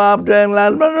 and go after and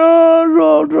last, but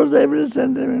no, trust every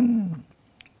sentiment.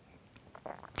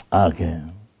 Okay.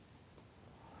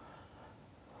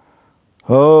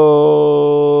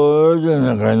 Oh,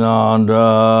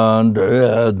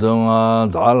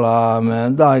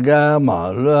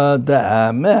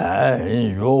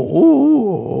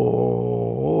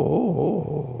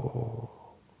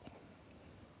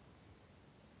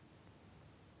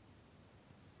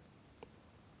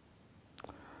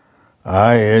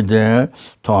 I did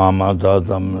Thomas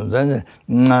then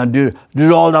did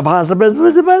all the past best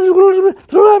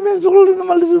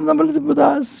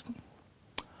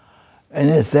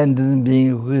any sentence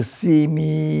being who see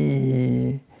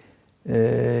me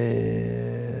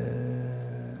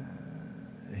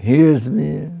hears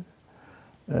me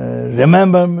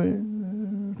remember me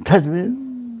touch me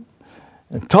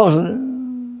talks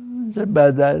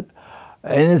about that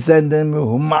any sentence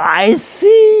whom I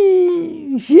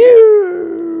see,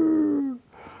 hear,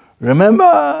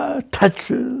 remember,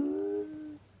 touch,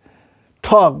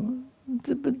 talk,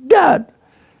 that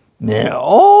may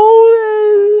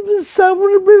always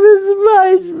suffer previous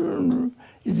life.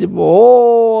 It's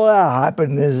all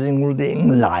happiness, including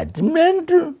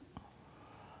enlightenment.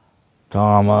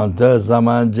 Tamata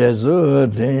sama Jesu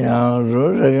tiyang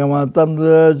ruragamatam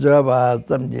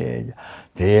jabatam jeja.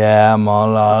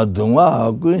 Mala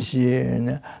Dunga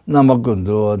Gunshin,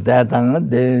 Namakundu, Datang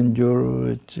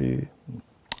Dangeruchi.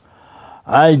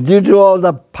 I due to all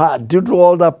the past,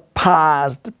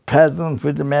 present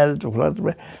with the marriage of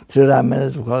Clarity, through that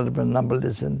marriage of Clarity,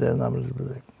 numberless and then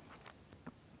numberless.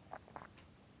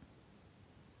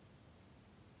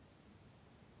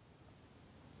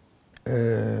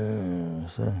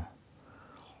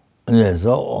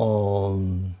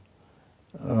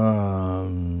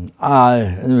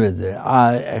 Anyway, the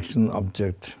I action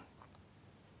object.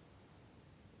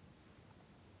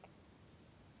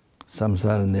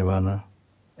 Samsara Nirvana,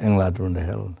 enlightenment,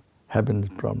 hell, happiness,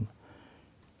 problem.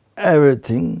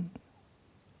 Everything,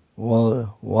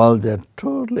 while they're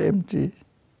totally empty,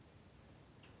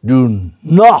 do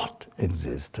not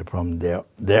exist from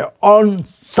their own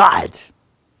side.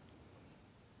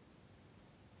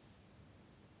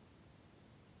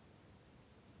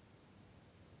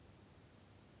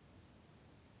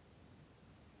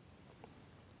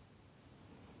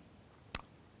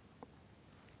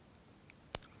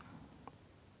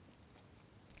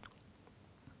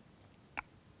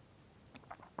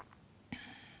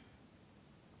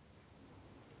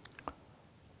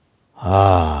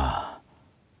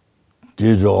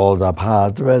 due to all the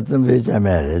paths, which I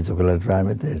married, so let's try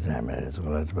me, I married, so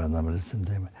let's try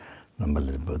number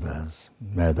of Buddhas.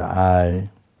 May I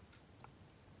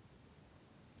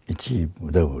achieve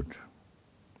Buddhahood.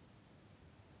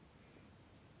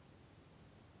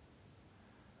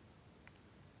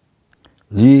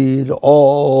 Lead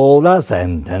all the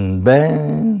sentient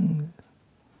beings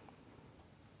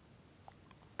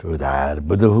to that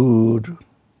Buddhahood.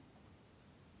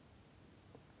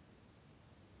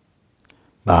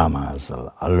 Lama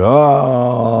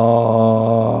Allah.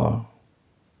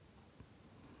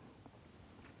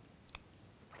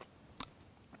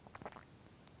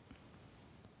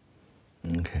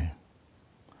 Okay.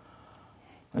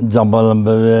 Jambalam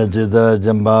Bavechita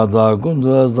Jambada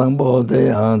Kundra Sangbo De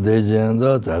Ante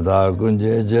Jenda Tata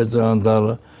Kunje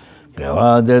Jetandala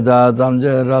Gawa De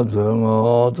Tamje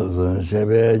Rapsungo Tutun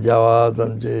Shebe Jawa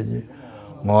Tamjeji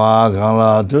Moa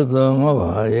Kala Tutun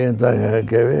Ova Yenta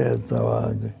Keve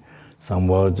Tawaji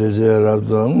Sangbo Tuje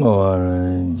Rapsungo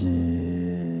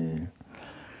Renji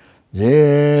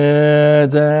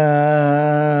Jeta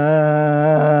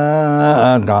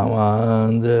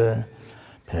Kamande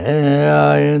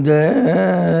Peyde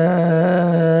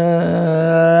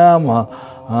ama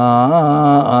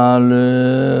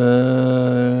aleba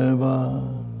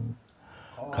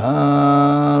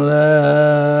kale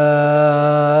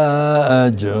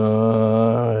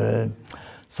joy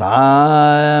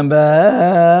sambe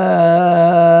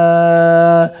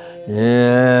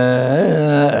yejeno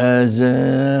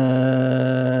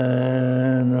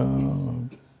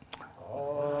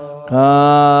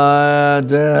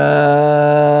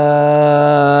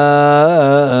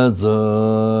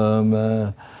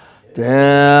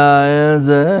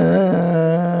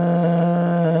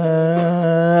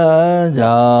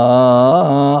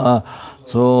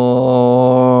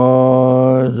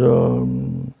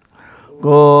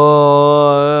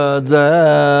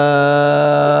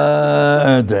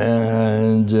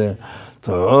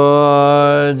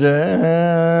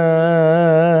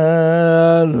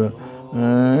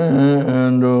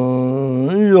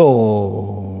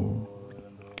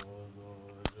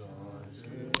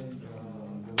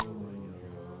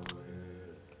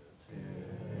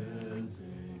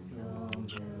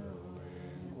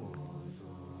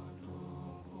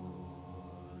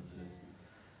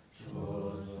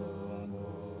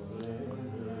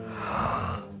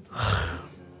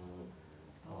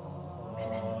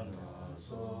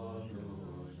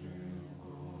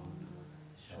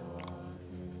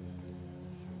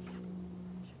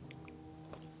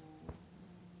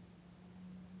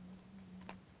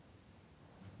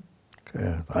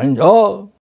Okay, thank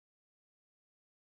you.